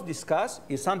is most discussed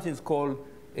is something called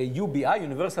a UBI,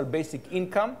 Universal Basic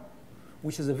Income,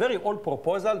 which is a very old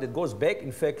proposal that goes back,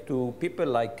 in fact, to people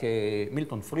like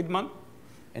Milton Friedman.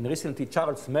 And recently,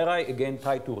 Charles Murray, again,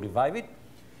 tried to revive it.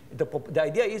 The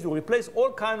idea is to replace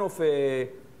all kind of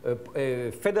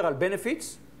federal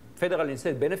benefits, federal and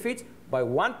state benefits, by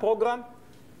one program.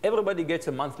 Everybody gets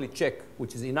a monthly check,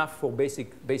 which is enough for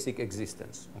basic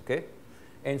existence, okay?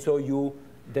 And so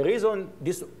the reason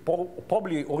this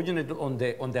probably originated on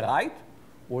the right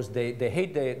was they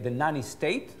hate the nanny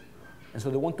state. And so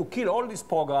they want to kill all these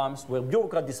programs where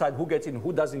bureaucrats decide who gets in,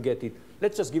 who doesn't get it.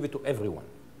 Let's just give it to everyone,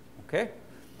 okay?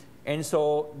 And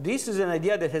so this is an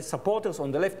idea that has supporters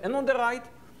on the left and on the right,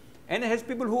 and it has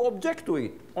people who object to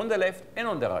it on the left and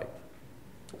on the right.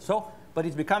 So, but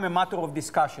it's become a matter of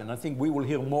discussion. I think we will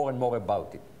hear more and more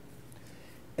about it.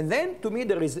 And then, to me,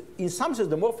 there is, in some sense,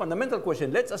 the more fundamental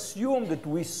question. Let's assume that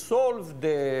we solve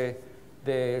the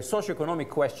socioeconomic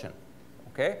question,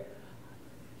 okay?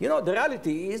 You know, the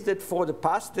reality is that for the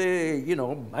past,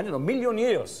 million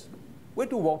years, we had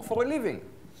to work for a living.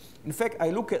 In fact, I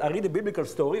read a biblical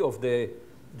story of that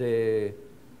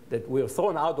we are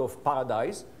thrown out of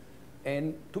paradise.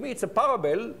 And to me, it's a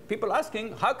parable, people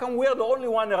asking, how come we're the only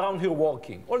one around here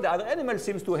working? All the other animals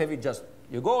seems to have it just,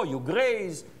 you go, you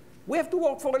graze. We have to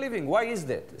work for a living. Why is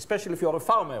that? Especially if you're a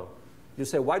farmer. You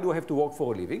say, why do I have to work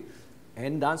for a living?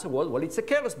 And the answer was, well, it's a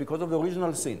curse because of the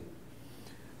original sin.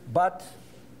 But,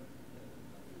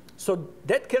 so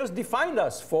that curse defined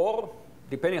us for,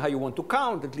 depending how you want to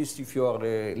count, at least if you're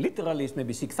a literalist,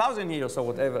 maybe 6,000 years or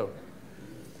whatever.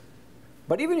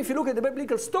 But even if you look at the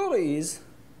biblical stories,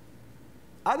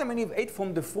 Adam and Eve ate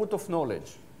from the fruit of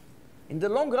knowledge. In the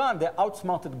long run, they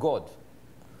outsmarted God.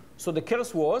 So the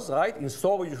curse was, right, in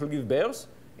sorrow you shall give birth,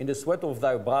 in the sweat of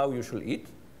thy brow you shall eat.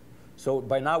 So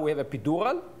by now we have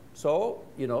epidural, so,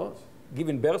 you know,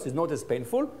 giving birth is not as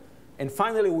painful. And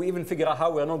finally, we even figure out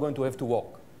how we're not going to have to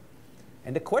walk.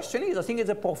 And the question is, I think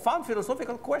it's a profound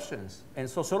philosophical questions and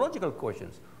sociological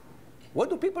questions.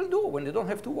 What do people do when they don't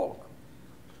have to work?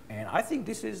 And I think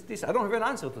I don't have an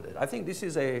answer to that. I think this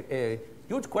is a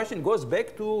huge question. It goes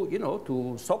back to,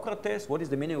 to Socrates. What is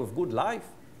the meaning of good life?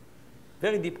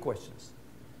 Very deep questions.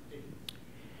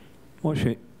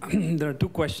 Moshe, there are two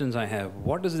questions I have.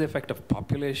 What is the effect of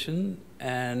population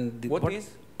and what is?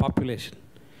 Population.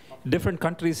 Different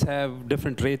countries have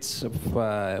different rates of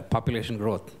population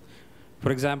growth.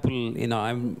 For example,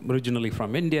 I'm originally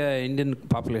from India. Indian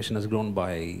population has grown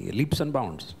by leaps and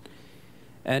bounds.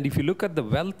 And if you look at the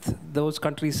wealth, those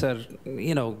countries are,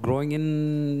 growing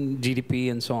in GDP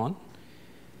and so on.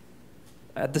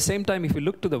 At the same time, if you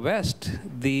look to the West,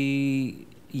 the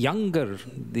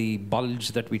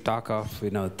bulge that we talk of,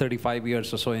 35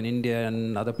 years or so in India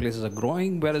and other places are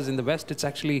growing, whereas in the West, it's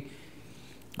actually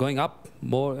going up.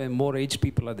 More and more aged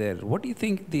people are there. What do you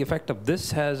think the effect of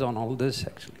this has on all this,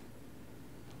 actually?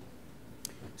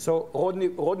 So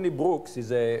Rodney Brooks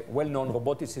is a well-known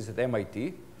roboticist at MIT.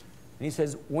 And he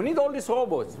says, we need all these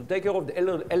robots to take care of the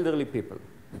elderly people.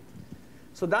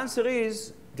 So the answer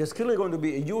is, there's clearly going to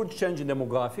be a huge change in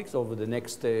demographics over the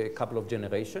next couple of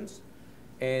generations.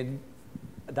 And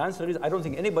the answer is, I don't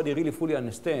think anybody really fully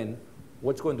understands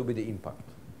what's going to be the impact.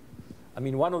 I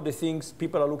mean, one of the things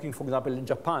people are looking, for example, in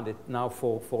Japan, that now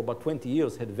for about 20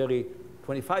 years,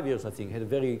 25 years, I think, had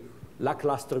very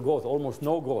lackluster growth, almost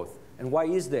no growth. And why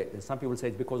is that? And some people say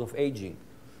it's because of aging.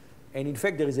 And in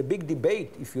fact, there is a big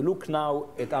debate. If you look now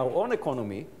at our own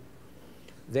economy,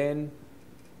 then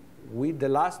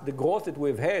the growth that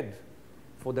we've had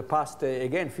for the past,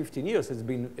 again, 15 years has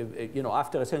been,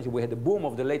 after essentially we had the boom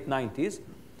of the late 90s.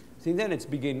 Since then, it's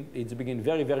begin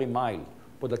very, very mild.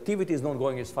 Productivity is not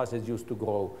growing as fast as it used to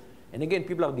grow. And again,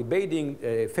 people are debating,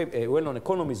 well-known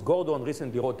economist Gordon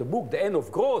recently wrote a book, The End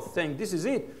of Growth, saying this is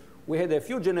it. We had a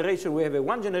few generations, we have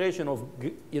one generation of,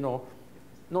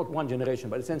 not one generation,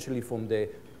 but essentially from the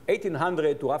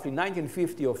 1800 to roughly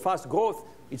 1950 of fast growth.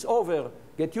 It's over,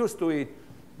 get used to it.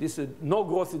 This no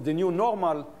growth is the new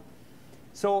normal.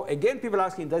 So again, people are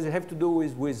asking, does it have to do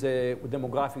with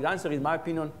demographic? The answer is, in my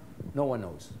opinion, no one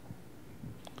knows.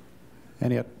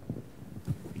 Any other?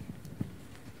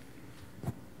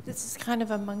 This is kind of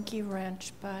a monkey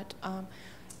wrench, but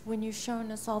when you've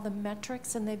shown us all the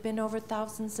metrics, and they've been over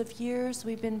thousands of years,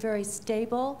 we've been very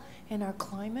stable in our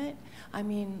climate. I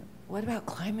mean, what about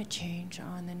climate change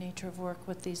on the nature of work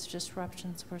with these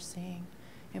disruptions we're seeing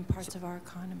in parts of our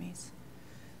economies?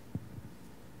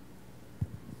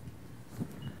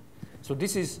 So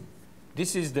this is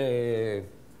a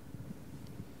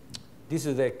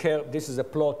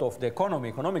plot of the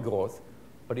economic growth.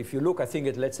 But if you look, I think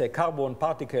at, let's say, carbon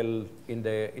particle in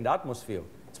the atmosphere,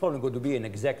 it's probably going to be an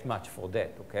exact match for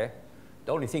that. Okay.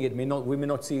 The only thing we may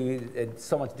not see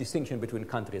so much distinction between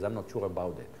countries. I'm not sure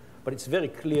about it. But it's very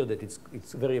clear that it's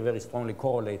very, very strongly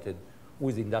correlated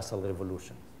with the Industrial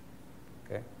Revolution.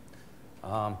 Okay.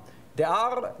 There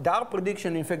are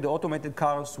predictions, in fact, the automated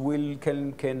cars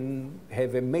can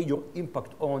have a major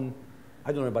impact on,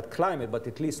 I don't know about climate, but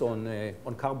at least on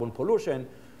carbon pollution,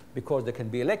 because they can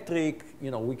be electric.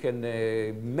 We can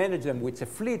manage them with a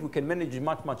fleet. We can manage it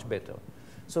much, much better.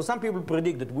 So some people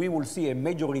predict that we will see a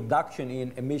major reduction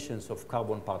in emissions of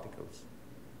carbon particles.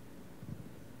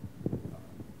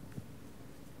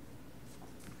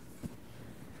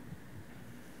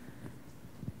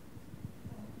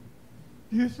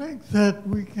 Do you think that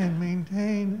we can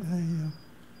maintain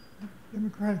a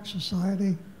democratic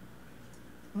society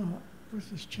with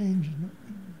this change in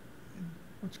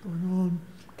what's going on?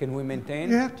 Can we maintain?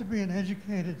 You have to be an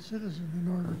educated citizen in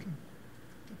order to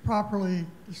properly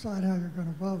decide how you're going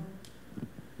to vote.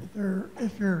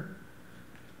 If you're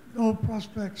no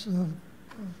prospects of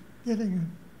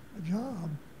getting a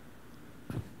job,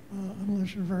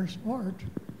 unless you're very smart.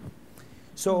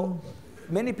 So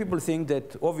many people think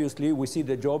that obviously we see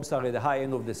the jobs are at the high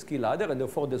end of the skill ladder, and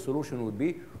therefore the solution would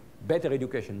be better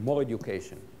education, more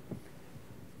education.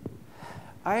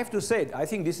 I have to say, I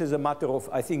think this is a matter of,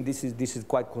 I think this is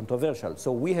quite controversial.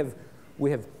 So we have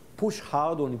pushed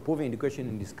hard on improving education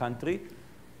in this country.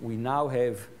 We now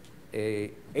have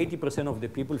 80% of the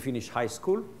people finish high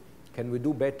school. Can we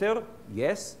do better?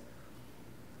 Yes.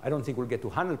 I don't think we'll get to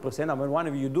 100%. I mean, one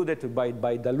of you do that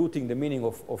by diluting the meaning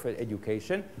of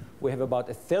education. We have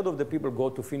about a third of the people go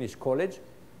to finish college.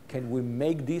 Can we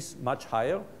make this much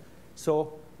higher?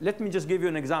 So let me just give you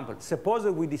an example. Suppose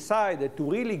that we decide that to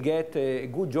really get a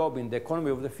good job in the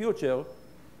economy of the future,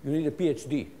 you need a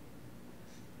PhD.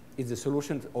 Is the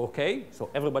solution okay? So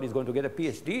everybody's going to get a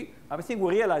PhD? I think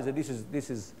we realize that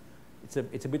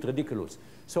it's a bit ridiculous.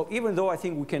 So even though I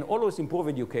think we can always improve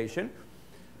education,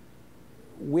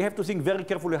 we have to think very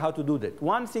carefully how to do that.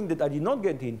 One thing that I did not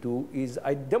get into is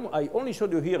I only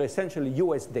showed you here essentially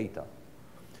US data.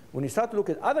 When you start to look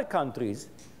at other countries,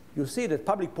 you see that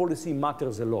public policy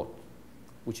matters a lot,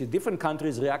 which is different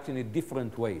countries reacting in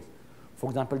different ways. For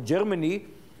example, Germany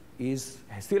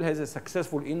still has a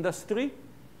successful industry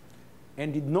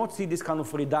and did not see this kind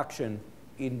of reduction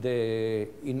in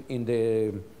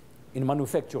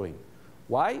manufacturing.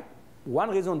 Why? One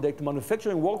reason that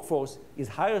manufacturing workforce is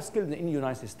higher skilled than in the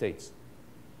United States.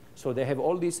 So they have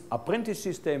all this apprentice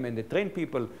system and they train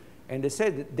people, and they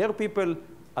said that their people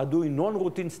are doing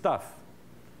non-routine stuff.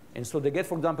 And so they get,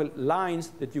 for example, lines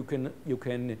that you can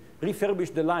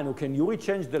refurbish the line, or can you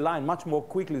rechange the line much more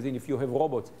quickly than if you have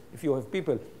robots, if you have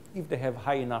people, if they have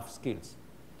high enough skills.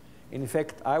 In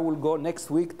fact, I will go next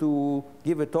week to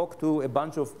give a talk to a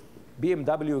bunch of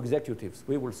BMW executives.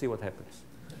 We will see what happens.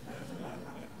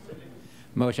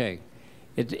 Moshe,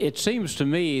 It seems to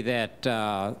me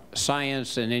that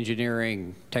science and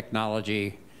engineering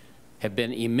technology have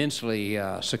been immensely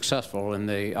successful, and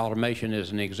the automation is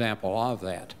an example of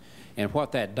that. And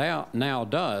what that now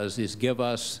does is give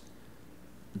us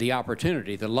the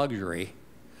opportunity, the luxury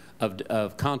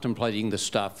of contemplating the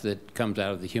stuff that comes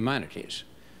out of the humanities.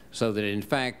 So that in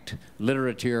fact,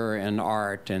 literature and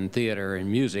art and theater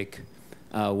and music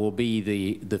will be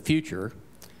the future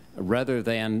rather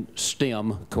than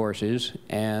STEM courses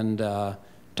and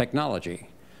technology.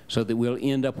 So that we'll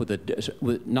end up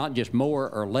with not just more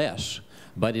or less,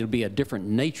 but it'll be a different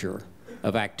nature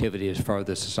of activities for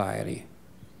the society.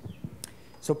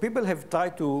 So people have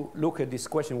tried to look at this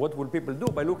question, what will people do,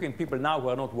 by looking at people now who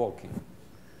are not working.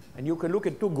 And you can look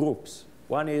at two groups.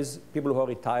 One is people who are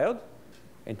retired,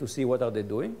 and to see what are they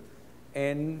doing.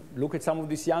 And look at some of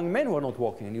these young men who are not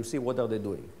working, and you see what are they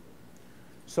doing.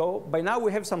 So by now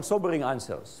we have some sobering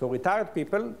answers. So retired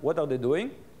people, what are they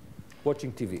doing?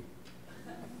 Watching TV.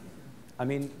 I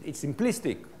mean, it's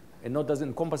simplistic, and not doesn't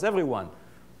encompass everyone.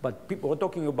 But people are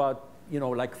talking about, you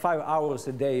know, like 5 hours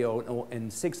a day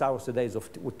and 6 hours a day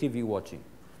of TV watching.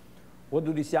 What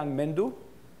do these young men do?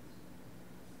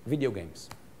 Video games.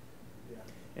 Yeah.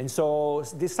 And so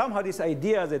somehow this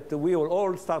idea that we will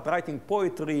all start writing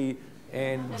poetry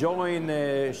and join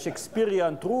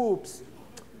Shakespearean troops,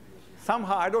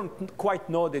 somehow I don't quite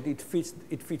know that it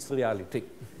fits reality.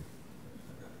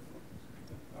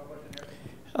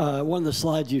 One of the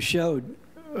slides you showed,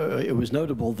 it was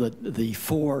notable that the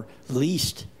 4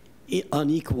 least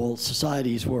unequal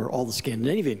societies were all the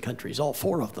Scandinavian countries, all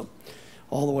 4 of them,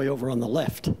 all the way over on the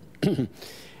left.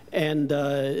 And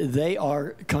they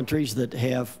are countries that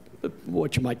have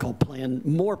what you might call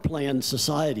more planned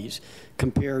societies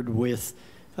compared with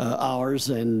ours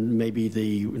and maybe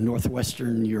the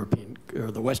northwestern European or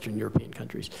the Western European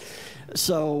countries.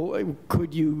 So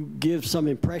could you give some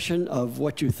impression of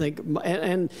what you think?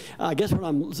 And I guess what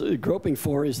I'm groping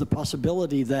for is the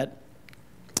possibility that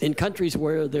in countries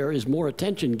where there is more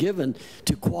attention given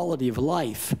to quality of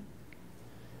life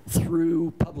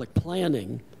through public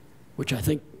planning, which I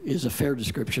think is a fair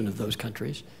description of those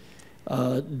countries,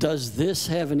 does this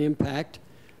have an impact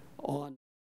on?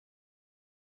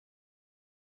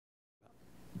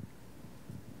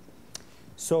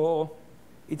 So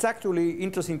it's actually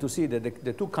interesting to see that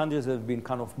the 2 countries that have been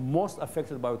kind of most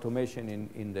affected by automation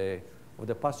in the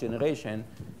past generation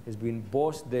has been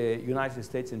both the United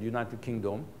States and the United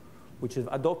Kingdom, which have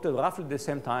adopted roughly at the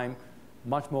same time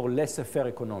much more laissez-faire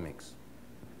economics.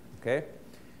 Okay?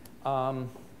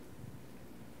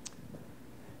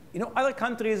 You know, other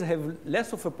countries have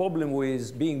less of a problem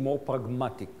with being more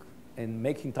pragmatic and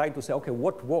trying to say, okay,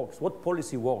 what works? What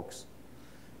policy works?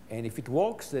 And if it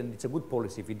works, then it's a good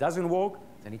policy. If it doesn't work,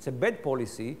 then it's a bad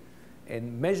policy,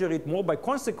 and measure it more by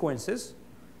consequences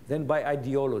than by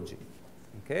ideology.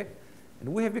 Okay? And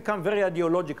we have become very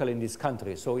ideological in this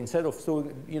country. So instead of,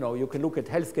 you know, you can look at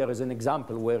healthcare as an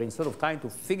example where instead of trying to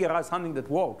figure out something that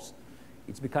works,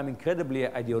 it's become incredibly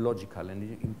ideological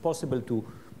and impossible to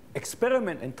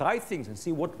experiment and try things and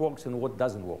see what works and what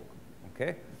doesn't work.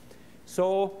 Okay?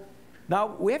 So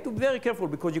now we have to be very careful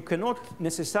because you cannot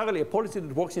necessarily, a policy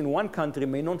that works in one country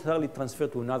may not necessarily transfer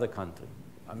to another country.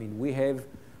 I mean, we have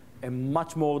a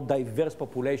much more diverse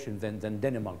population than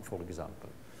Denmark, for example.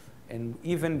 And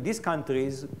even these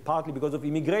countries, partly because of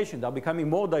immigration, they are becoming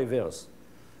more diverse.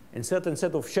 And certain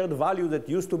set of shared values that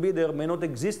used to be there may not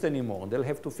exist anymore. They'll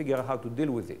have to figure out how to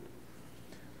deal with it.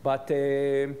 But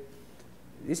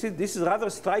this is rather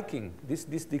striking. This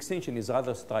distinction is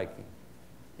rather striking.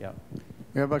 Yeah.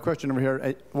 We have a question over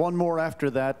here. One more after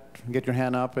that. Get your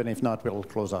hand up, and if not, we'll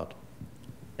close out.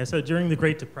 Yeah, so during the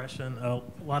Great Depression, a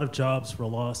lot of jobs were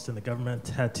lost, and the government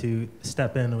had to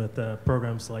step in with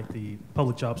programs like the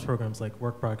public jobs programs like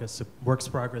Works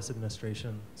Progress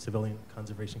Administration, Civilian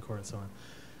Conservation Corps, and so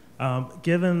on.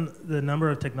 Given the number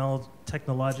of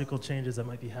technological changes that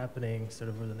might be happening sort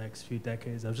of over the next few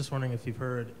decades, I was just wondering if you've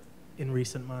heard in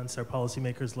recent months, are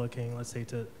policymakers looking, let's say,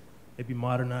 to maybe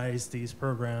modernize these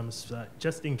programs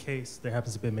just in case there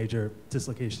happens to be a major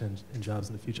dislocation in jobs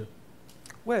in the future?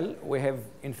 Well, we have,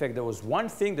 in fact, there was one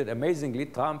thing that amazingly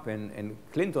Trump and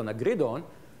Clinton agreed on,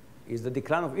 is the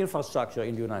decline of infrastructure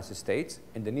in the United States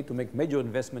and the need to make major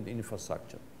investment in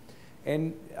infrastructure.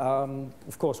 And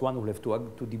of course, one will have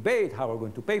to debate how we're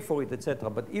going to pay for it, etc.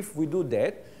 But if we do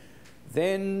that,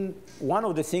 then one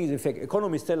of the things, in fact,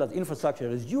 economists tell us infrastructure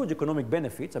has huge economic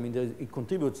benefits. I mean, it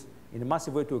contributes in a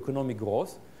massive way to economic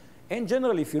growth. And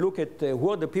generally, if you look at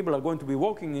who the people are going to be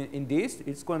working in this,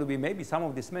 it's going to be maybe some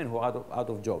of these men who are out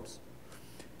of jobs.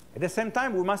 At the same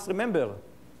time, we must remember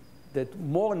that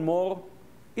more and more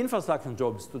infrastructure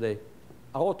jobs today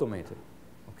are automated,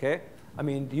 okay? I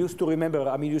mean, used to remember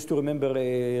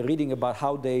reading about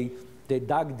how they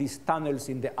dug these tunnels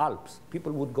in the Alps.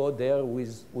 People would go there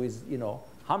with you know,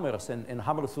 hammers and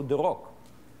hammer through the rock.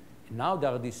 And now there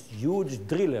are these huge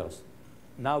drillers.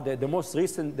 Now the most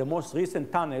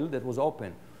recent tunnel that was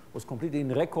open was completed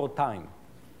in record time,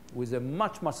 with a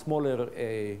much smaller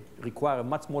require a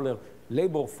much smaller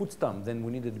labor footstep than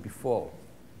we needed before.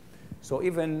 So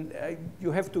even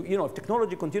you have to, you know, if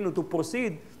technology continues to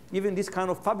proceed, even this kind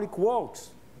of public works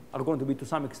are going to be to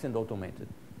some extent automated.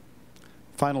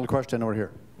 Final question over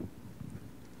here.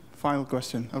 Final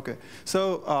question, okay.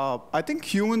 So I think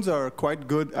humans are quite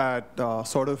good at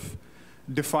sort of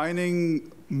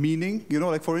defining meaning. You know,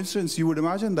 like for instance, you would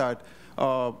imagine that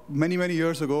many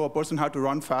years ago, a person had to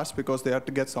run fast because they had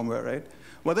to get somewhere, right?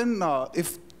 But then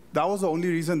if that was the only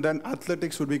reason, then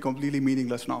athletics would be completely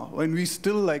meaningless now. When we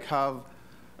still like have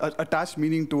attached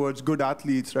meaning towards good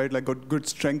athletes, right? Like good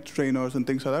strength trainers and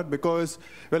things like that, because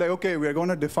we're like, okay, we're going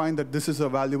to define that this is a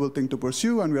valuable thing to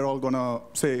pursue, and we're all going to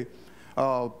say,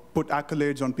 put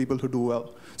accolades on people who do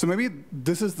well. So maybe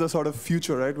this is the sort of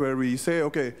future, right, where we say,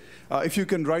 okay, if you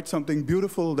can write something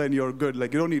beautiful, then you're good.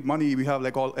 Like, you don't need money. We have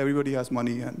like everybody has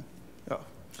money, and yeah.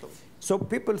 So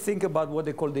people think about what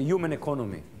they call the human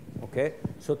economy, okay?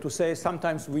 So to say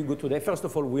sometimes we go today, first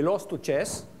of all, we lost to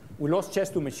chess. We lost chess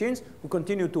to machines. We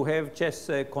continue to have chess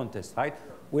contests, right?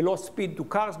 We lost speed to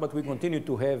cars, but we continue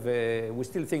to have, we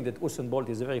still think that Usain Bolt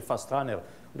is a very fast runner.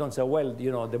 We don't say, well,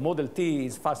 you know, the Model T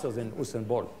is faster than Usain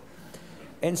Bolt.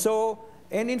 And so,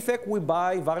 and in fact, we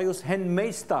buy various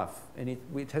handmade stuff, and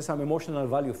it has some emotional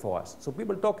value for us. So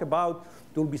people talk about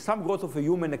there will be some growth of a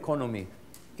human economy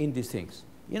in these things.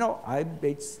 You know,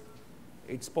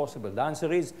 it's possible. The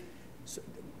answer is,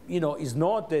 you know, is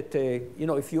not that, you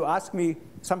know, if you ask me,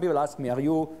 some people ask me, are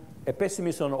you a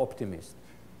pessimist or an optimist?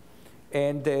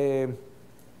 And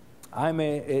I'm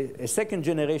a second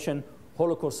generation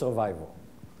Holocaust survivor.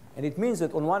 And it means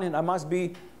that on one hand, I must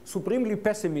be supremely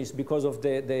pessimist because of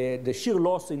the sheer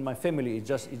loss in my family. It's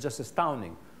just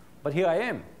astounding. But here I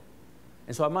am.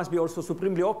 And so I must be also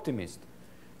supremely optimist.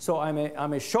 So I'm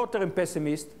a short-term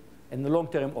pessimist and a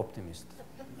long-term optimist.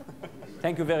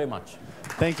 Thank you very much.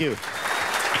 Thank you.